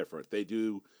hits different. They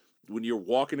do, when you're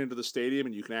walking into the stadium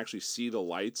and you can actually see the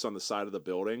lights on the side of the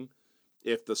building,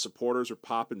 if the supporters are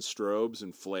popping strobes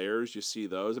and flares, you see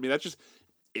those. I mean, that just,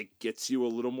 it gets you a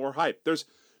little more hype. There's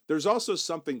also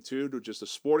something, too, to just a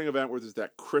sporting event where there's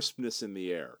that crispness in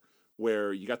the air,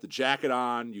 where you got the jacket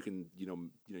on, you can,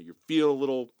 you feel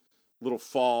a little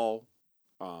fall.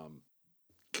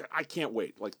 I can't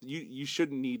wait. Like, you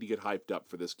shouldn't need to get hyped up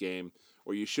for this game,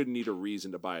 or you shouldn't need a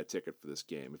reason to buy a ticket for this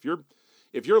game.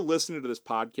 If you're listening to this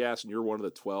podcast and you're one of the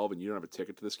 12 and you don't have a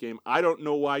ticket to this game, I don't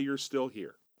know why you're still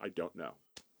here. I don't know.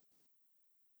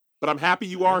 But I'm happy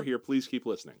you are here. Please keep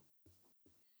listening.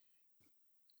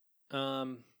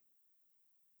 Okay,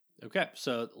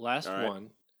 so last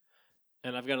one,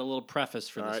 and I've got a little preface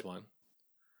for this one.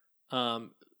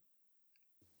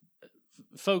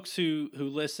 Folks who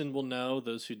listen will know.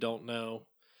 Those who don't know,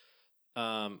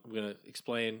 I'm going to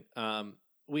explain.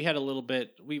 We had a little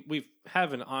bit. We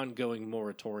have an ongoing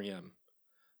moratorium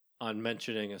on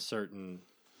mentioning a certain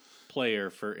player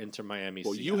for Inter Miami.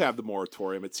 Well, CF. you have the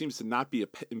moratorium. It seems to not be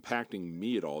impacting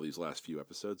me at all these last few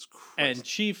episodes. Christ.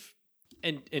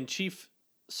 And Chief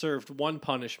served one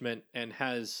punishment and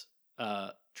has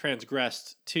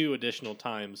transgressed 2 additional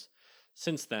times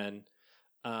since then.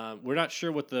 We're not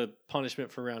sure what the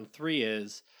punishment for round 3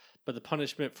 is, but the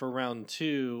punishment for round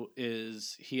 2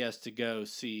 is he has to go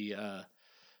see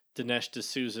Dinesh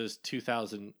D'Souza's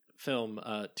 2000 film,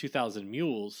 2000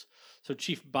 Mules. So,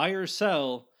 Chief, buy or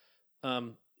sell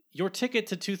your ticket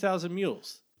to 2000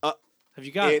 Mules. Have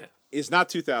you got it? It is not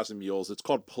 2000 Mules. It's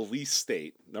called Police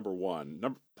State, number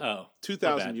 1.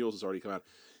 2000 Mules has already come out.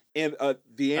 And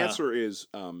the answer is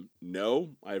no,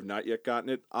 I have not yet gotten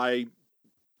it. I'm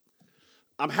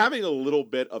having a little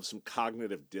bit of some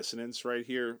cognitive dissonance right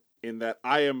here in that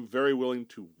I am very willing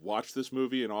to watch this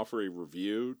movie and offer a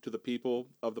review to the people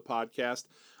of the podcast.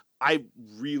 I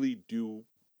really do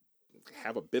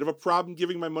have a bit of a problem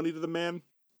giving my money to the man.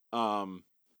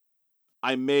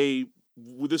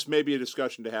 This may be a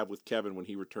discussion to have with Kevin when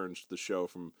he returns to the show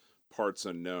from parts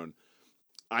unknown.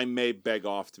 I may beg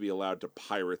off to be allowed to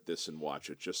pirate this and watch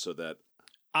it just so that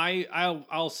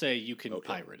I'll say you can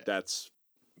pirate it.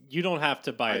 You don't have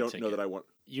to buy a ticket. I don't know that I want.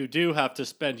 You do have to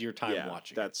spend your time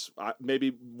watching.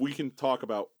 Maybe we can talk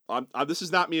about. This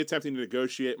is not me attempting to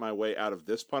negotiate my way out of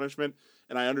this punishment,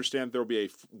 and I understand there will be a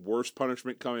worse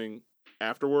punishment coming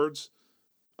afterwards.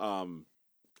 I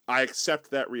accept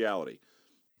that reality.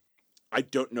 I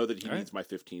don't know that he needs my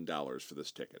 $15 for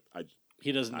this ticket.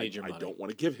 He doesn't need your money. I don't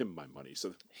want to give him my money.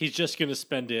 So he's just going to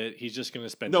spend it. He's just going to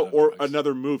spend it. No, or drugs.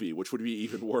 Another movie, which would be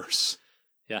even worse.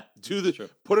 Yeah.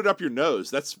 Put it up your nose.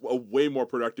 That's a way more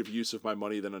productive use of my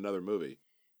money than another movie.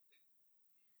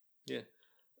 Yeah.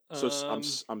 So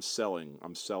I'm selling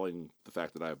the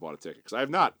fact that I have bought a ticket because I have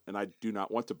not, and I do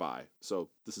not want to buy. So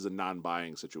this is a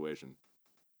non-buying situation.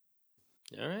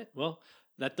 All right. Well,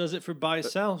 that does it for buy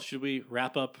sell. Should we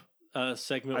wrap up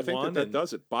segment 1? I think that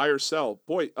does it. Buy or sell.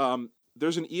 Boy,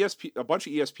 there's a bunch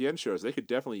of ESPN shows. They could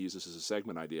definitely use this as a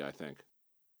segment idea, I think.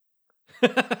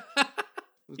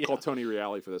 Call Tony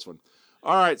Reale for this one.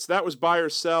 All right, so that was buy or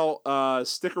sell.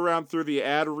 Stick around through the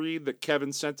ad read that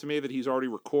Kevin sent to me that he's already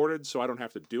recorded, so I don't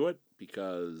have to do it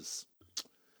because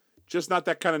just not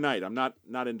that kind of night. I'm not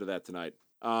into that tonight.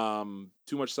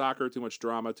 Too much soccer, too much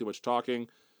drama, too much talking.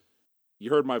 You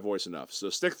heard my voice enough. So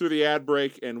stick through the ad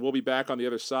break, and we'll be back on the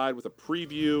other side with a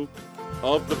preview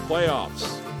of the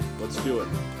playoffs. Let's do it.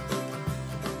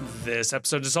 This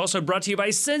episode is also brought to you by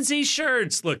Cincy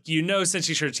Shirts. Look, you know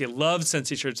Cincy Shirts. You love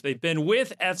Cincy Shirts. They've been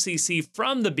with FCC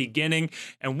from the beginning,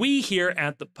 and we here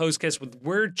at the PostCast,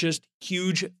 we're just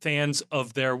huge fans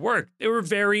of their work. They were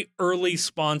very early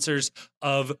sponsors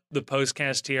of the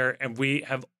PostCast here, and we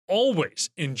have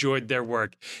always enjoyed their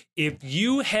work. If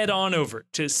you head on over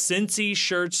to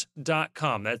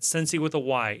cincyshirts.com, that's Cincy with a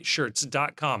Y,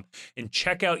 shirts.com, and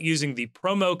check out using the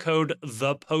promo code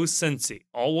ThePostCincy,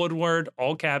 all one word,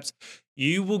 all caps,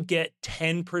 you will get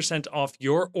 10% off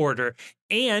your order,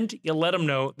 and you let them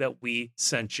know that we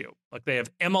sent you. Like, they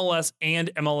have MLS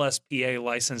and MLSPA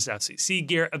licensed FCC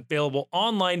gear available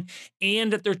online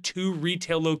and at their 2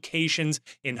 retail locations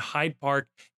in Hyde Park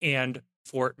and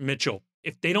Fort Mitchell.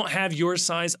 If they don't have your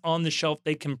size on the shelf,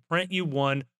 they can print you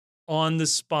one on the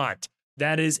spot.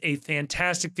 That is a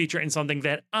fantastic feature and something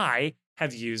that I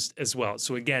have used as well.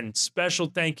 So again, special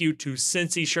thank you to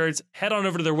Cincy Shirts. Head on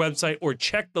over to their website or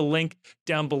check the link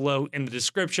down below in the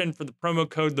description for the promo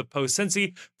code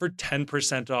ThePostCincy for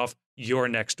 10% off your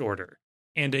next order.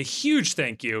 And a huge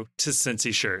thank you to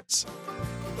Cincy Shirts.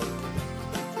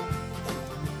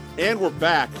 And we're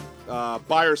back.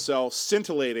 Buy or sell,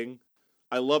 scintillating.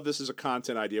 I love this as a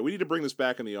content idea. We need to bring this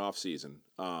back in the offseason.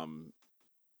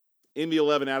 In the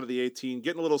 11, out of the 18,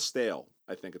 getting a little stale,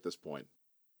 I think, at this point.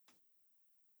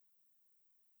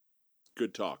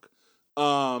 Good talk.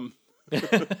 I'll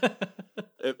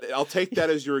take that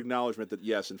as your acknowledgement that,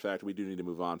 yes, in fact, we do need to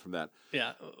move on from that.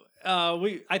 Yeah.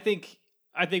 I think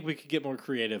we could get more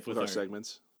creative with our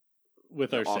segments.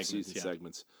 With our off-season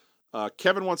segments.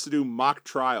 Kevin wants to do mock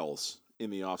trials in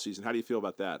the offseason. How do you feel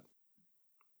about that?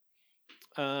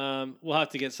 We'll have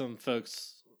to get some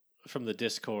folks from the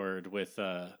Discord with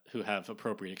who have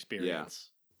appropriate experience.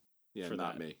 Yeah,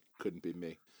 not me. Couldn't be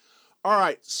me. All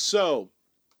right, so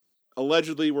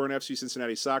allegedly we're an FC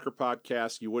Cincinnati soccer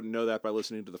podcast. You wouldn't know that by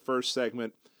listening to the first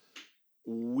segment.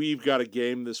 We've got a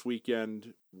game this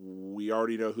weekend. We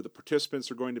already know who the participants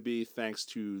are going to be, thanks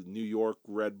to New York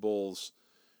Red Bulls'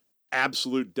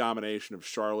 absolute domination of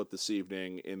Charlotte this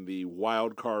evening in the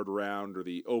wild card round or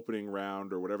the opening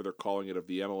round or whatever they're calling it of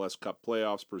the MLS Cup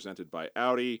Playoffs presented by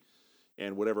Audi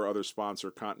and whatever other sponsor,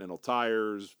 Continental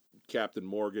Tires, Captain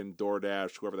Morgan,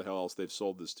 DoorDash, whoever the hell else they've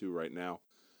sold this to right now.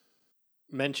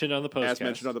 Mentioned on the podcast. As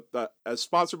mentioned on the as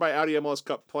sponsored by Audi MLS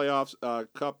Cup Playoffs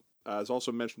Cup, as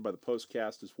also mentioned by the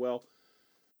PostCast as well.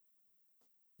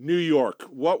 New York,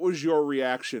 what was your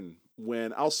reaction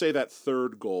when, I'll say, that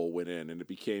third goal went in and it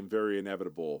became very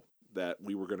inevitable that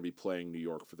we were going to be playing New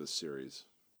York for this series?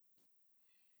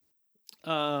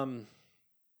 Yeah,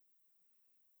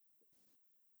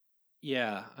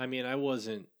 I mean, I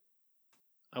wasn't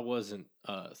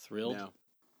thrilled.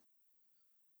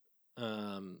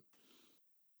 No.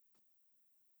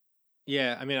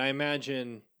 Yeah, I mean, I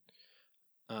imagine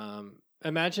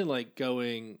like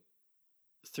going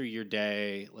through your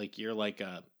day, like you're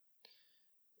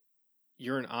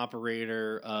an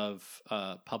operator of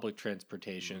public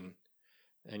transportation,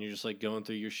 and you're just like going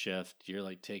through your shift. You're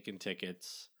like taking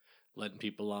tickets, letting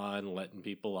people on, letting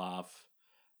people off,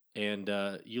 and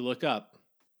you look up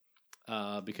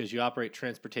because you operate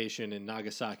transportation in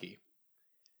Nagasaki,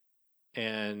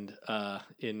 and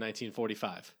in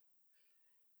 1945,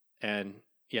 and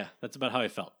yeah, that's about how I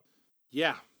felt.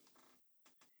 Yeah.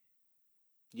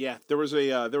 There was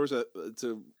a. I was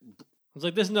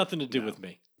like, this has nothing to do with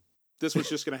me. This was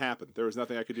just going to happen. There was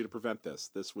nothing I could do to prevent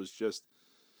this. This was just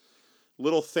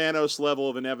little Thanos level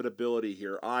of inevitability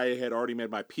here. I had already made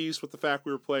my peace with the fact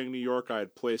we were playing New York. I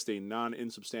had placed a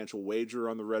non-insubstantial wager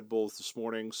on the Red Bulls this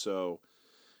morning, so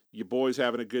you boys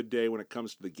having a good day when it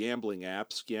comes to the gambling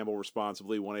apps. Gamble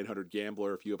responsibly,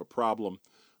 1-800-GAMBLER if you have a problem.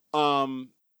 Oh,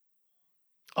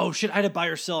 shit, I had to buy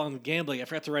or sell on the gambling. I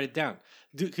forgot to write it down.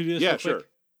 Could you do this real quick? Sure.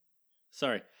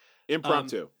 Sorry.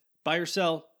 Impromptu. Buy or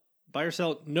sell.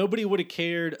 Nobody would have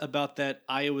cared about that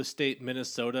Iowa State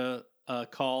Minnesota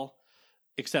call,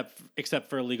 except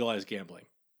for legalized gambling.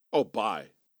 Oh, buy.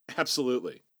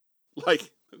 Absolutely.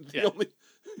 Like only.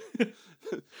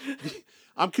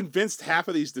 I'm convinced half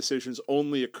of these decisions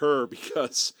only occur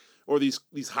because, or these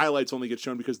highlights only get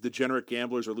shown because degenerate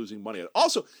gamblers are losing money.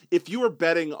 Also, if you are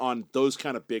betting on those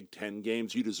kind of Big Ten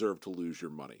games, you deserve to lose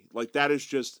your money. Like, that is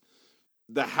just.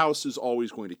 The house is always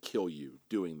going to kill you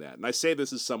doing that. And I say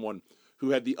this as someone who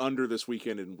had the under this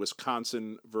weekend in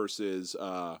Wisconsin versus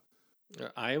Iowa,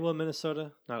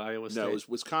 Minnesota, not Iowa State. No, it was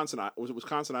Wisconsin. Was it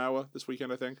Wisconsin, Iowa this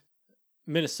weekend? I think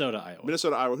Minnesota,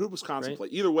 Iowa. Who did Wisconsin play?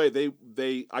 Either way,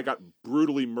 I got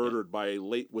brutally murdered by a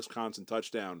late Wisconsin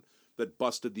touchdown that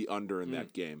busted the under in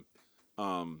that game.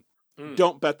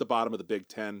 Don't bet the bottom of the Big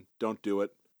Ten. Don't do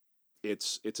it.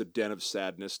 It's a den of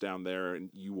sadness down there, and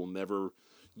you will never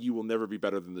be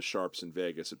better than the sharps in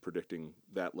Vegas at predicting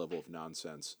that level of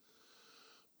nonsense.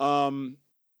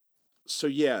 So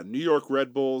yeah, New York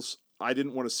Red Bulls. I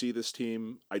didn't want to see this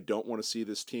team. I don't want to see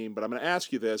this team, but I'm going to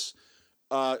ask you this.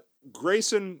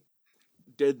 Grayson,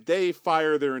 did they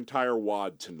fire their entire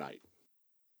wad tonight?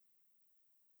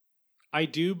 I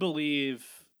do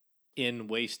believe in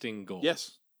wasting goals.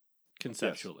 Yes.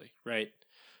 Conceptually, right?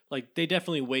 Like, they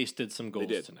definitely wasted some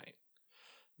goals tonight.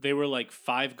 They were like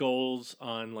 5 goals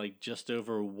on like just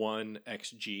over 1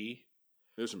 XG.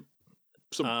 There's some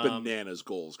bananas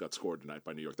goals got scored tonight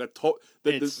by New York.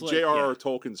 J.R.R.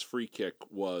 Tolkien's free kick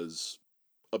was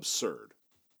absurd.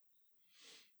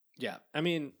 Yeah, I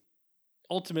mean,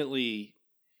 ultimately,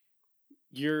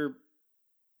 in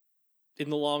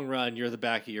the long run, you're the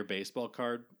back of your baseball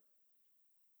card.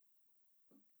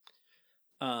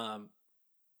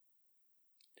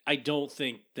 I don't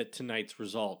think that tonight's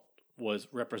result was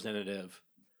representative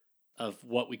of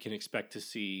what we can expect to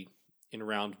see in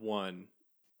round 1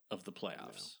 of the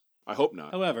playoffs. I hope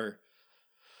not. However,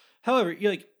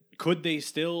 could they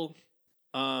still,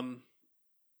 could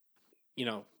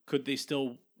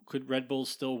Red Bulls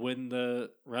still win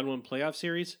the round 1 playoff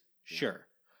series? Yeah. Sure.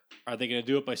 Are they going to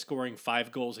do it by scoring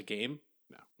 5 goals a game?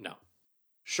 No.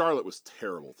 Charlotte was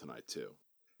terrible tonight too.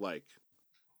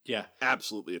 Yeah.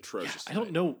 Absolutely atrocious. Yeah, I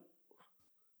don't know.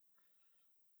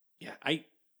 Yeah, I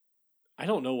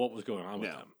don't know what was going on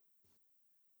with them.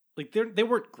 They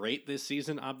weren't great this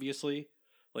season, obviously.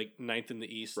 9th in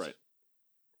the East. Right.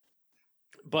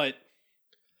 But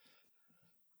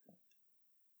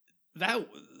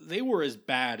they were as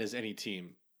bad as any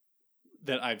team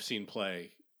that I've seen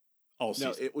play all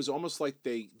season. No, it was almost like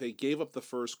they gave up the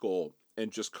first goal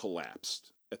and just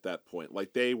collapsed at that point.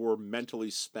 They were mentally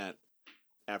spent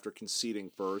after conceding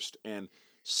first, and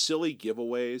silly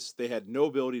giveaways. They had no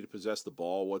ability to possess the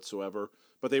ball whatsoever,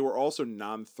 but they were also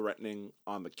non-threatening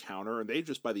on the counter, and they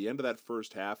just, by the end of that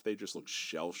first half, they just looked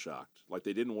shell-shocked.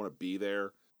 They didn't want to be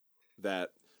there. They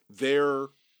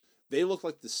looked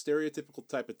like the stereotypical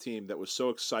type of team that was so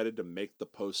excited to make the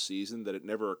postseason that it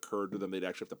never occurred to them they'd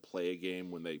actually have to play a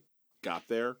game when they got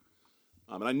there.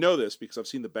 And I know this because I've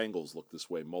seen the Bengals look this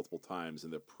way multiple times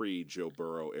in the pre-Joe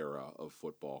Burrow era of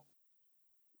football.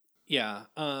 Yeah.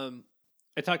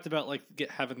 I talked about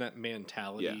having that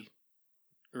mentality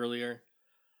earlier.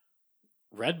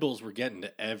 Red Bulls were getting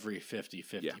to every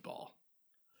 50-50 ball.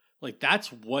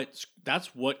 That's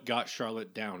what got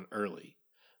Charlotte down early.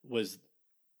 Was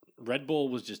Red Bull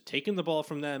was just taking the ball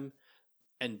from them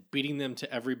and beating them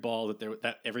to every ball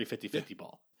that every 50-50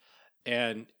 ball.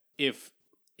 And if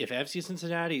FC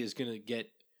Cincinnati is going to get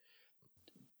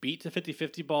beat to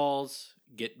 50-50 balls,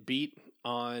 get beat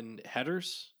on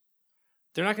headers,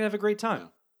 they're not going to have a great time. No.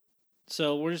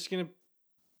 So we're just going to.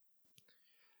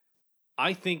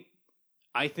 I think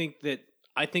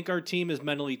our team is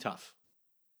mentally tough.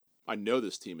 I know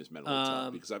this team is mentally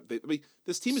tough because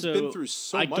this team has been through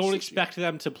so much. I don't expect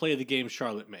them to play the game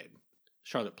Charlotte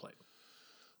played.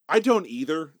 I don't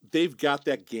either. They've got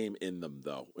that game in them,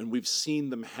 though, and we've seen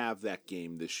them have that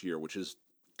game this year, which is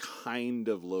kind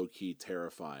of low-key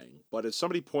terrifying. But as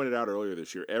somebody pointed out earlier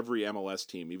this year, every MLS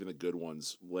team, even the good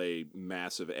ones, lay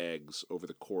massive eggs over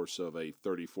the course of a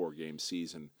 34-game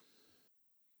season.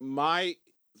 My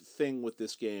thing with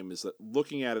this game is that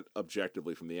looking at it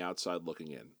objectively from the outside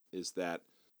looking in is that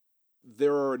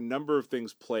there are a number of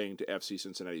things playing to FC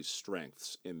Cincinnati's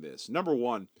strengths in this. Number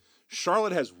one,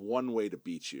 Charlotte has one way to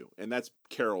beat you, and that's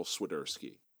Karol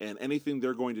Swiderski. And anything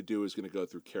they're going to do is going to go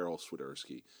through Karol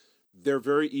Swiderski. They're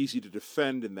very easy to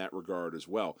defend in that regard as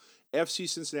well. FC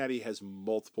Cincinnati has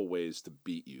multiple ways to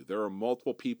beat you. There are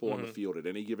multiple people on the field at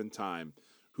any given time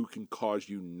who can cause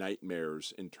you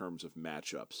nightmares in terms of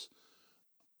matchups.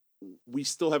 We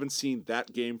still haven't seen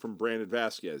that game from Brandon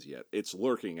Vasquez yet. It's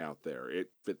lurking out there. If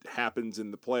it happens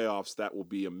in the playoffs, that will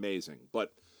be amazing.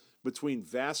 But between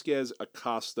Vasquez,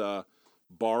 Acosta,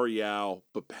 Barrial,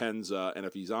 Bopenza, and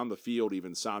if he's on the field,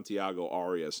 even Santiago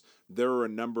Arias, there are a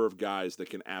number of guys that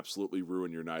can absolutely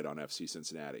ruin your night on FC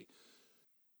Cincinnati.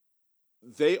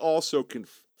 They also can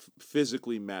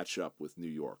physically match up with New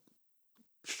York.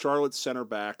 Charlotte's center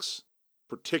backs,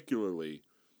 particularly,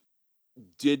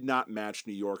 did not match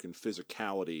New York in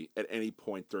physicality at any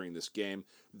point during this game.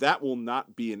 That will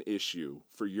not be an issue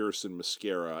for Yerson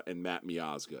Mosquera and Matt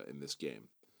Miazga in this game.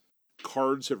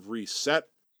 Cards have reset.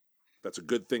 That's a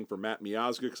good thing for Matt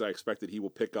Miazga because I expect that he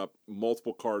will pick up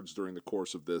multiple cards during the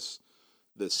course of this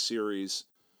series.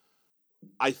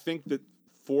 I think that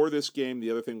for this game, the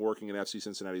other thing working in FC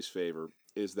Cincinnati's favor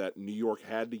is that New York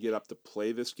had to get up to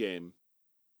play this game.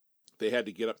 They had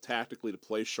to get up tactically to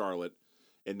play Charlotte,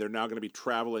 and they're now going to be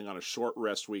traveling on a short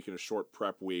rest week and a short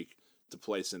prep week to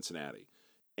play Cincinnati.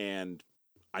 And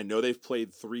I know they've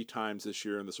played 3 times this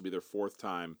year, and this will be their 4th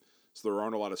time. So there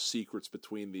aren't a lot of secrets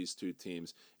between these two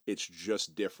teams. It's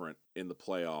just different in the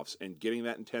playoffs. And getting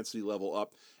that intensity level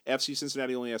up, FC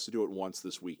Cincinnati only has to do it once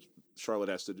this week.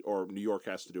 New York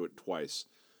has to do it twice.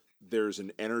 There's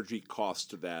an energy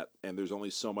cost to that, and there's only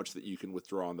so much that you can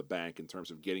withdraw on the bank in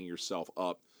terms of getting yourself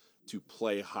up to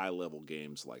play high-level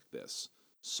games like this.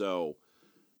 So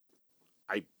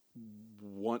I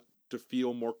want to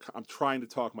feel more. I'm trying to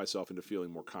talk myself into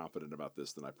feeling more confident about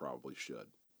this than I probably should.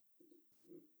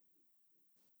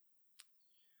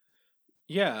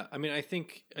 Yeah, I mean, I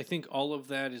think all of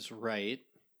that is right.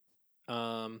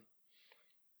 I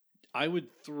would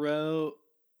throw.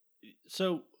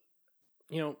 So,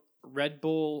 Red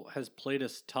Bull has played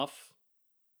us tough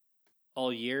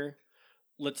all year.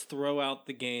 Let's throw out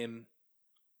the game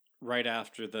right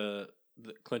after the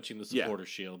clinching the supporter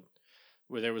shield,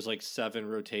 where there was like 7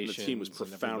 rotations. The team was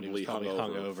profoundly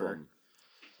hungover.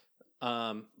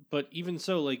 But even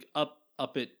so, like up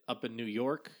in New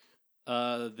York,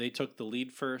 they took the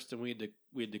lead first, and we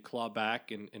had to claw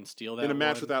back and steal that in a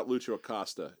match one. without Lucho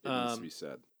Acosta. It needs to be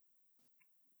said.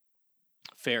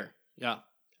 Fair, yeah.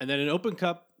 And then in Open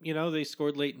Cup, they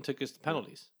scored late and took us to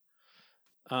penalties.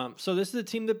 So this is a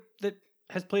team that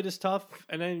has played us tough,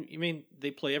 and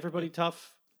they play everybody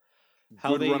tough.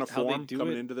 How Good they run of how they form do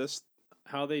coming it, into this.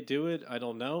 how they do it, I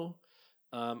don't know.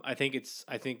 I think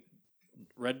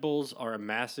Red Bulls are a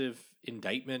massive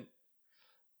indictment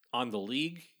on the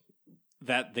league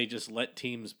that they just let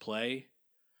teams play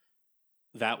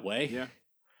that way. Yeah.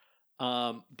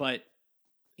 But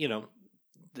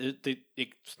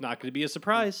it's not going to be a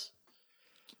surprise.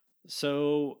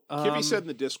 So Kivy said in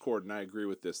the Discord, and I agree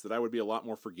with this, that I would be a lot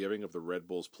more forgiving of the Red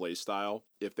Bulls play style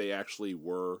if they actually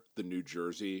were the New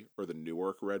Jersey or the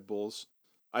Newark Red Bulls.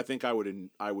 I think I would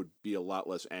be a lot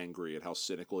less angry at how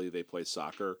cynically they play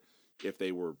soccer if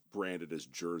they were branded as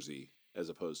Jersey as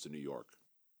opposed to New York.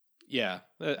 Yeah,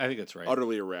 I think that's right.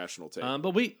 Utterly irrational take.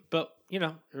 But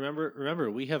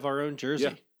remember, we have our own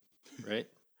jersey, right?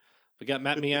 We got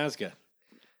Matt Miazga,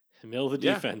 middle of the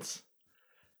defense.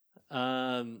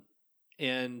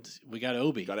 And we got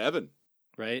Obi. Got Evan.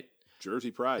 Right?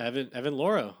 Jersey pride. Evan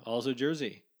Loro, also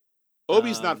Jersey.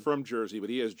 Obi's not from Jersey, but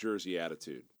he has Jersey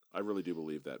attitude. I really do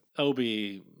believe that.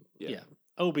 Obi,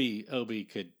 Obi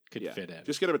could fit in.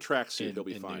 Just get him a tracksuit, he'll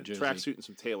be fine. Tracksuit and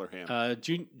some Taylor ham.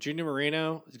 Junior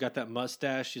Moreno, he's got that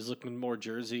mustache. He's looking more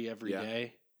Jersey every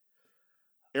day.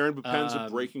 Aaron Bupenza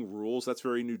breaking rules. That's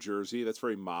very New Jersey. That's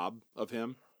very mob of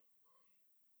him.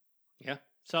 Yeah.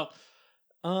 So,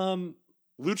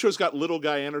 Lucho's got little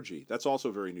guy energy. That's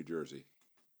also very New Jersey.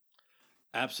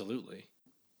 Absolutely.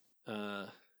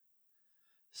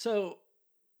 So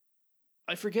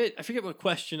I forget what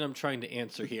question I'm trying to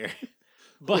answer here.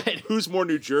 But who's more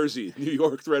New Jersey, New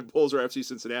York Red Bulls or FC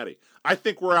Cincinnati? I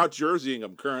think we're out Jerseying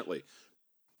them currently.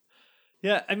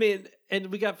 Yeah, and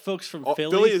we got folks from Philly.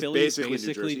 Philly is Philly's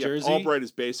basically New Jersey. Yeah, Albright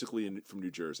is basically from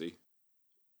New Jersey.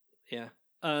 Yeah.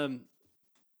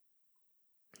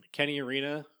 Kenny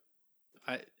Arena,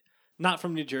 not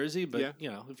from New Jersey, but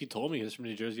if you told me he was from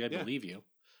New Jersey, I'd believe you.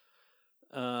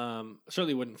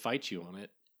 Certainly wouldn't fight you on it.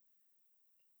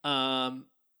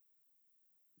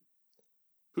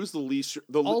 Who's the least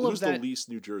least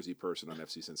New Jersey person on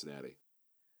FC Cincinnati?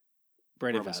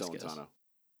 Brandon Roman Vasquez. Celentano.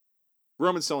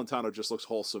 Roman Celentano just looks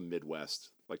wholesome Midwest.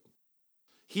 Like,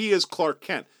 he is Clark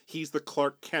Kent. He's the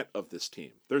Clark Kent of this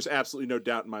team. There's absolutely no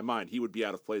doubt in my mind he would be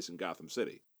out of place in Gotham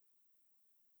City.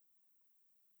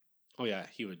 Oh yeah,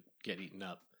 he would get eaten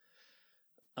up.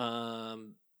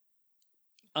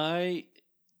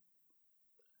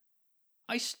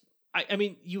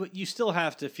 You still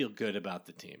have to feel good about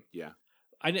the team. Yeah.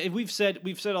 We've said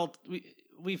all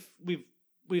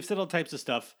types of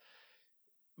stuff.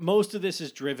 Most of this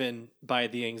is driven by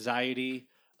the anxiety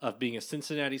of being a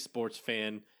Cincinnati sports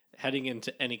fan heading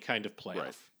into any kind of playoff.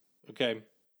 Right. Okay.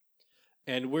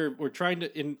 And we're trying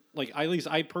to, at least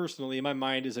I personally, in my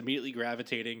mind, is immediately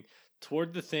gravitating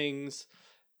toward the things,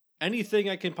 anything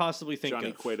I can possibly think Johnny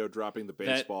of. Johnny Cueto dropping the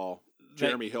baseball.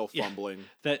 Jeremy Hill fumbling.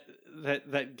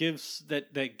 That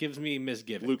gives me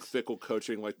misgivings. Luke Fickell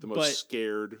coaching like the most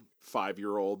scared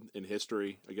 5-year-old in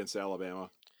history against Alabama.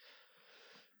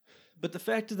 But the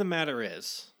fact of the matter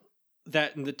is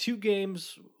that in the 2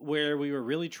 games where we were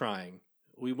really trying,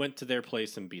 we went to their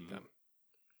place and beat them.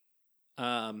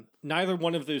 Neither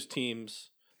one of those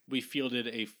teams we fielded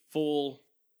a full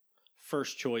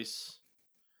first choice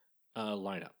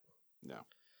lineup. No.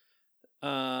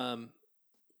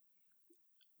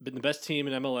 Been the best team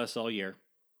in MLS all year.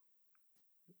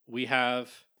 We have,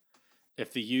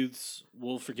 if the youths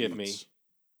will forgive me,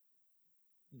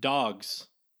 dogs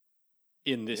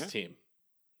in this team.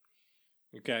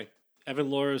 Okay.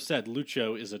 Evan Loro said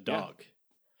Lucho is a dog. Yeah.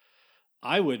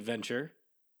 I would venture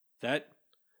that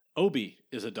Obi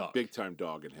is a dog. Big time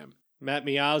dog in him. Matt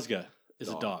Miazga is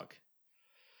a dog.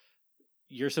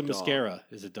 Yerson Mosquera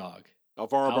is a dog.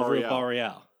 Alvaro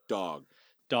Barreal.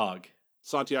 Dog.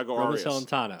 Santiago Roman Arias.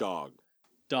 Celentano.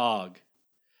 Dog.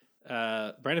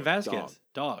 Brandon Vasquez.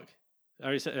 Dog.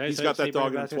 He's got that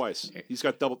dog in him twice. He's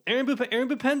got double. Aaron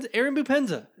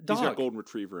Bupenza. Dog. He's got golden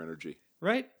retriever energy.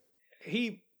 Right?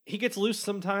 He gets loose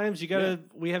sometimes.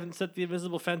 We haven't set the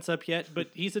invisible fence up yet, but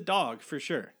he's a dog for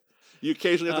sure. You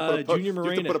occasionally have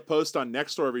to put a post on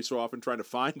Nextdoor every so often trying to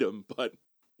find him, but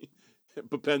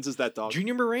Bupenza's that dog.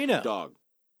 Junior Moreno. Dog.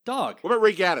 What about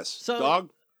Ray Gaddis? Dog?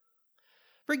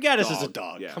 Ray Gaddis is a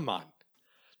dog. Yeah. Come on.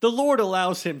 The Lord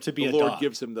allows him to be a dog. The Lord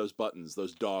gives him those buttons,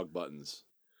 those dog buttons.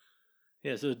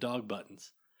 Yes, those dog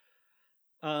buttons.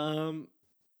 Elvis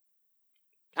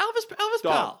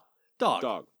Powell.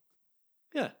 Dog.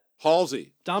 Yeah.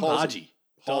 Halsey. Don Baji.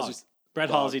 Dog. Brett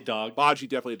dog. Halsey, dog. Baji,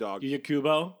 definitely a dog. Yuya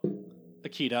Kubo.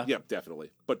 Akita. Yep,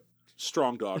 definitely. But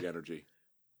strong dog energy.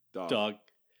 Dog.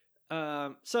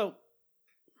 So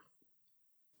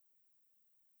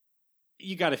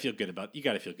you got to feel good about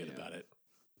it.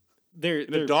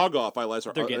 In a dog off, I like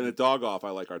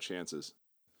our chances.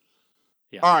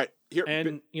 Yeah. All right. Here,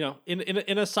 and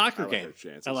in a soccer game,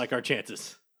 I like our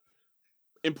chances.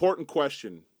 Important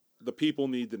question. The people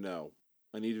need to know.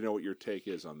 I need to know what your take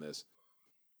is on this.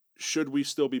 Should we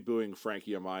still be booing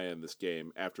Frankie Amaya in this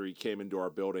game after he came into our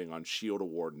building on Shield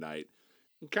Award night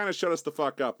and kind of shut us the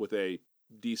fuck up with a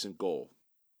decent goal?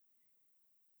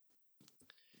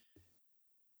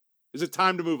 Is it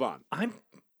time to move on?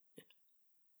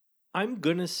 I'm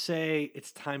gonna say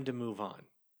it's time to move on,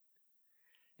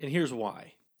 and here's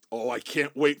why. Oh, I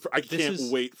can't wait for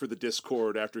the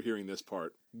Discord after hearing this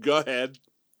part. Go ahead.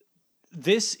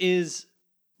 This is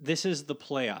the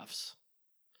playoffs.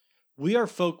 We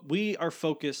are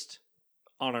focused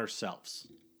on ourselves.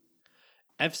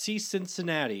 FC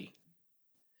Cincinnati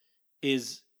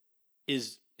is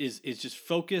just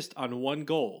focused on one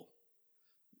goal.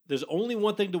 There's only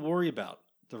one thing to worry about.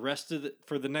 The rest of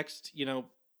for the next,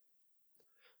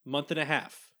 month and a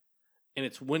half, and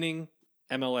it's winning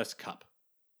MLS Cup.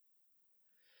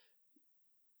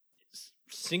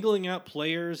 Singling out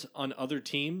players on other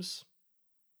teams,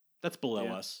 that's below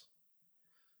us.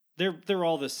 They're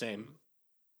all the same.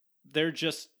 They're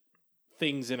just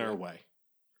things in our way.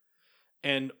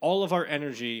 And all of our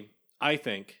energy, I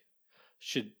think,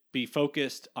 should be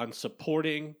focused on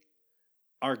supporting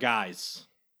our guys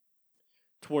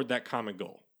toward that common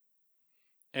goal.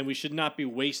 And we should not be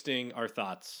wasting our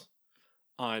thoughts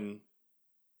on,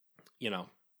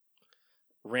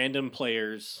 random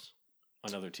players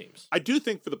on other teams. I do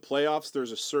think for the playoffs,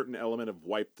 there's a certain element of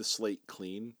wipe the slate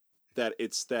clean. That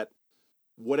it's that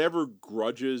whatever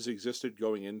grudges existed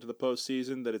going into the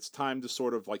postseason, that it's time to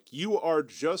sort of you are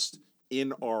just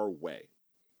in our way.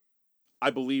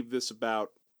 I believe this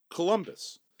about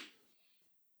Columbus.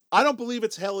 I don't believe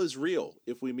it's hell is real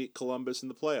if we meet Columbus in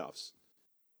the playoffs.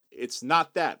 It's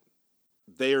not that.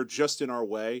 They are just in our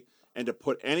way. And to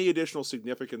put any additional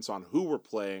significance on who we're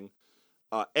playing,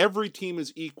 every team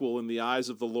is equal in the eyes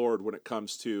of the Lord when it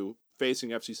comes to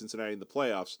facing FC Cincinnati in the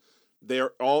playoffs. They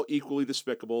are all equally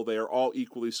despicable. They are all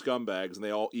equally scumbags, and they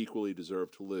all equally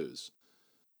deserve to lose.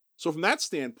 So from that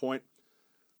standpoint,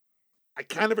 I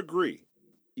kind of agree.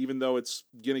 Even though it's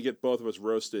going to get both of us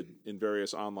roasted in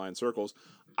various online circles,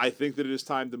 I think that it is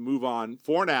time to move on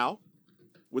for now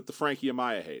with the Frankie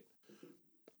Amaya hate.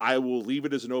 I will leave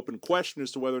it as an open question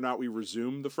as to whether or not we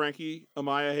resume the Frankie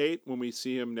Amaya hate when we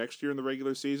see him next year in the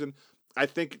regular season. I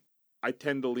think I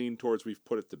tend to lean towards we've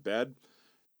put it to bed.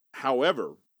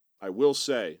 However, I will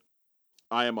say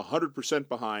I am 100%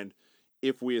 behind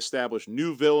if we establish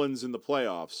new villains in the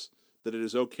playoffs that it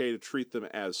is okay to treat them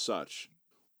as such.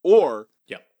 Or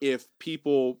if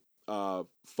people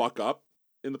fuck up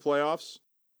in the playoffs,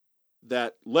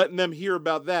 that letting them hear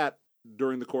about that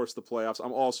during the course of the playoffs,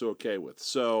 I'm also okay with.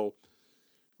 So,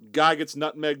 guy gets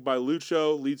nutmegged by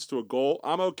Lucho, leads to a goal.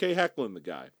 I'm okay heckling the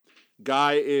guy.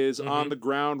 Guy is on the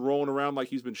ground rolling around like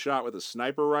he's been shot with a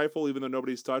sniper rifle, even though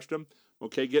nobody's touched him.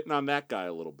 Okay, getting on that guy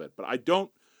a little bit. But I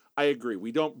agree.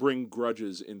 We don't bring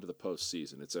grudges into the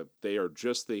postseason. They are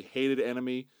just the hated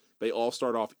enemy. They all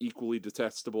start off equally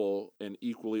detestable and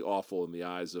equally awful in the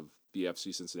eyes of the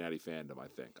FC Cincinnati fandom, I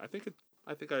think. I think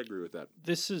I agree with that.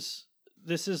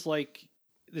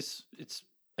 It's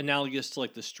analogous to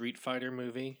the Street Fighter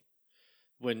movie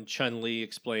when Chun-Li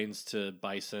explains to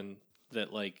Bison that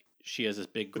she has this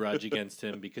big grudge against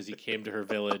him because he came to her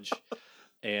village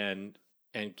and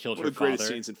killed her father. One of the greatest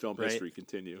scenes in film history.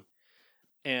 Continue.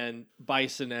 And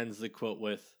Bison ends the quote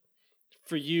with,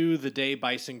 "For you, the day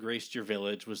Bison graced your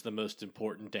village was the most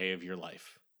important day of your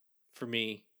life. For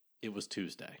me, it was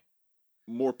Tuesday."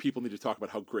 More people need to talk about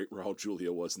how great Raul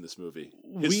Julia was in this movie.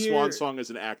 His swan song as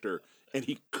an actor, and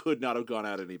he could not have gone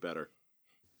out any better.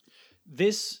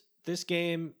 This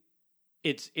game,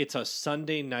 it's a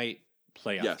Sunday night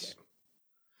playoff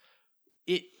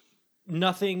game.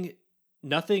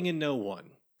 Nothing and no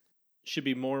one should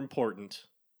be more important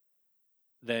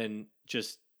than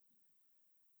just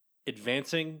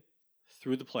advancing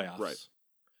through the playoffs, right?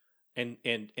 And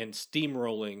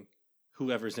steamrolling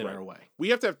whoever's in our way.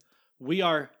 We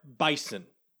are Bison.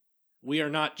 We are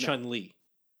not Chun-Li.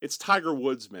 It's Tiger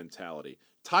Woods mentality.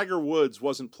 Tiger Woods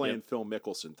wasn't playing Phil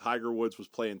Mickelson. Tiger Woods was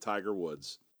playing Tiger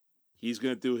Woods. He's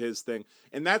going to do his thing.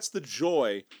 And that's the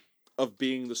joy of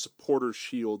being the Supporters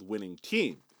Shield winning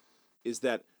team, is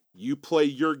that you play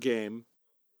your game.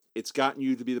 It's gotten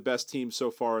you to be the best team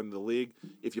so far in the league.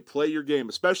 If you play your game,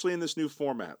 especially in this new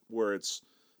format where it's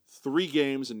 3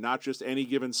 games and not just any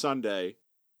given Sunday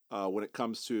when it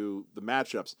comes to the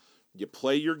matchups, you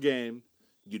play your game,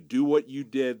 you do what you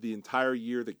did the entire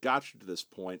year that got you to this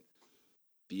point,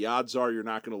 the odds are you're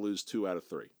not going to lose 2 out of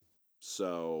 3.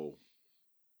 So,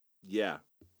 yeah,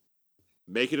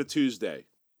 make it a Tuesday.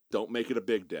 Don't make it a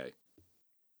big day.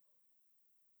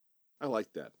 I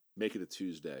like that. Make it a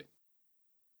Tuesday.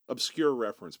 Obscure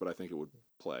reference, but I think it would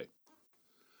play.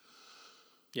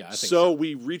 Yeah, I think so.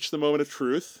 We reach the moment of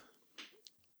truth.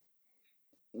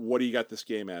 What do you got this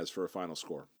game as for a final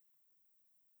score?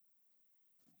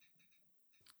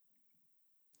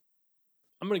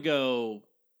 I'm going to go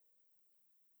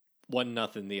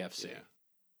 1-0 the FC. Yeah,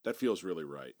 that feels really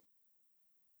right.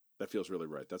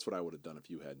 That's what I would have done if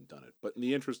you hadn't done it. But in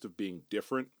the interest of being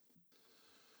different,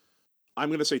 I'm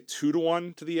going to say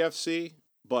 2-1 to the FC,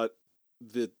 but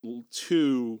the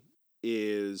 2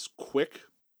 is quick,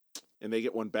 and they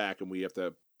get one back, and we have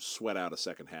to sweat out a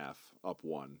second half up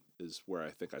 1 is where I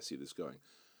think I see this going.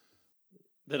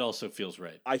 That also feels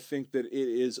right. I think that it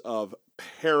is of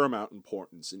paramount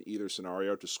importance in either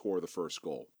scenario to score the first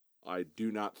goal. I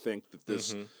do not think that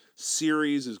this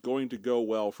series is going to go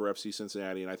well for FC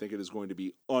Cincinnati, and I think it is going to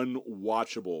be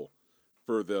unwatchable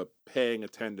for the paying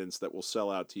attendance that will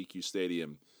sell out TQL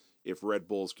Stadium if Red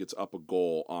Bulls gets up a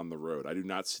goal on the road. I do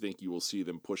not think you will see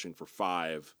them pushing for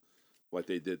 5 like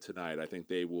they did tonight. I think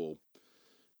they will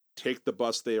take the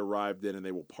bus they arrived in and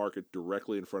they will park it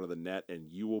directly in front of the net, and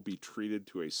you will be treated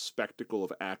to a spectacle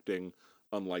of acting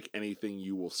unlike anything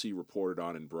you will see reported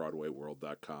on in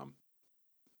BroadwayWorld.com.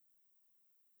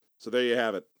 So there you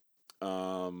have it.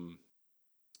 I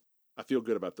feel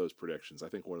good about those predictions. I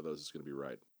think one of those is going to be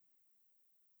right.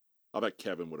 I'll bet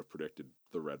Kevin would have predicted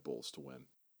the Red Bulls to win.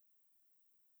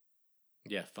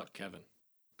 Yeah, fuck Kevin.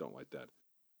 Don't like that.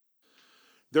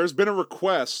 There's been a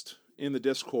request in the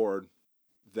Discord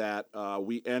that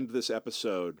we end this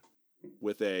episode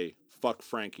with a fuck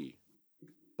Frankie.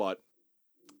 But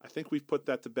I think we've put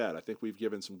that to bed. I think we've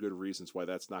given some good reasons why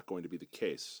that's not going to be the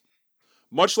case.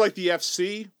 Much like the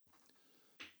FC,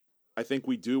 I think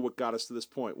we do what got us to this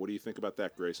point. What do you think about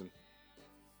that, Grayson?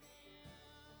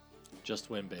 Just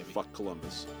win, baby. Fuck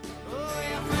Columbus.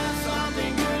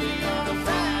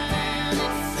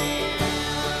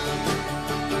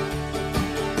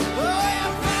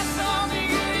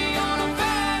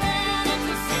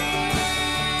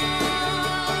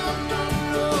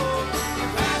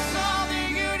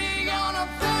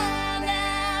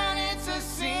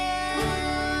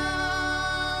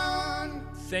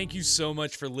 Thank you so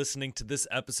much for listening to this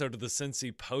episode of the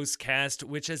Cincy PostCast,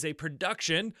 which is a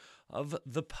production of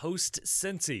The Post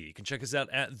Cincy. You can check us out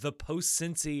at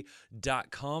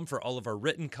thepostcincy.com for all of our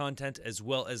written content as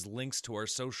well as links to our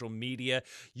social media.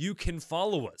 You can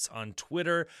follow us on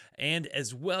Twitter, and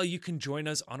as well you can join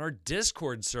us on our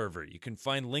Discord server. You can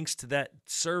find links to that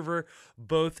server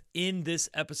both in this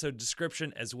episode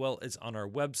description as well as on our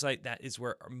website. That is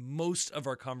where most of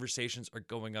our conversations are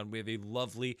going on. We have a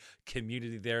lovely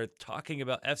community there talking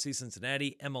about FC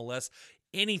Cincinnati, MLS,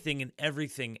 anything and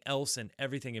everything else and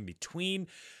everything in between.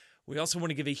 We also want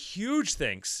to give a huge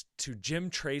thanks to Jim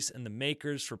Trace and the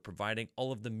Makers for providing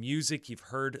all of the music you've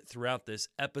heard throughout this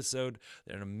episode.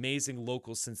 They're an amazing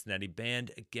local Cincinnati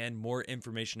band. Again, more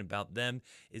information about them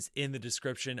is in the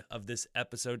description of this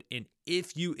episode. And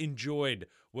if you enjoyed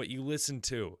what you listened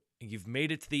to, and you've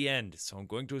made it to the end, so I'm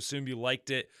going to assume you liked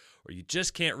it, or you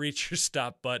just can't reach your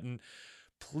stop button,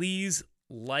 please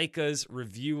like us,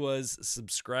 review us,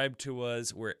 subscribe to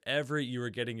us wherever you are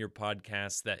getting your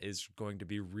podcasts. That is going to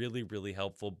be really, really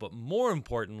helpful. But more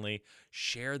importantly,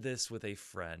 share this with a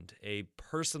friend. A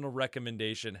personal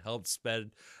recommendation helps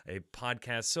spread a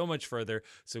podcast so much further.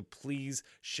 So please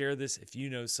share this if you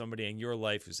know somebody in your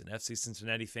life who's an FC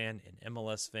Cincinnati fan, an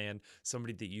MLS fan,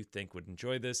 somebody that you think would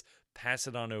enjoy this. Pass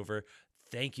it on over.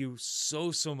 Thank you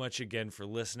so much again for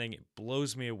listening. It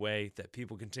blows me away that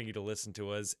people continue to listen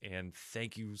to us, and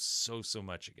thank you so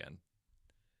much again.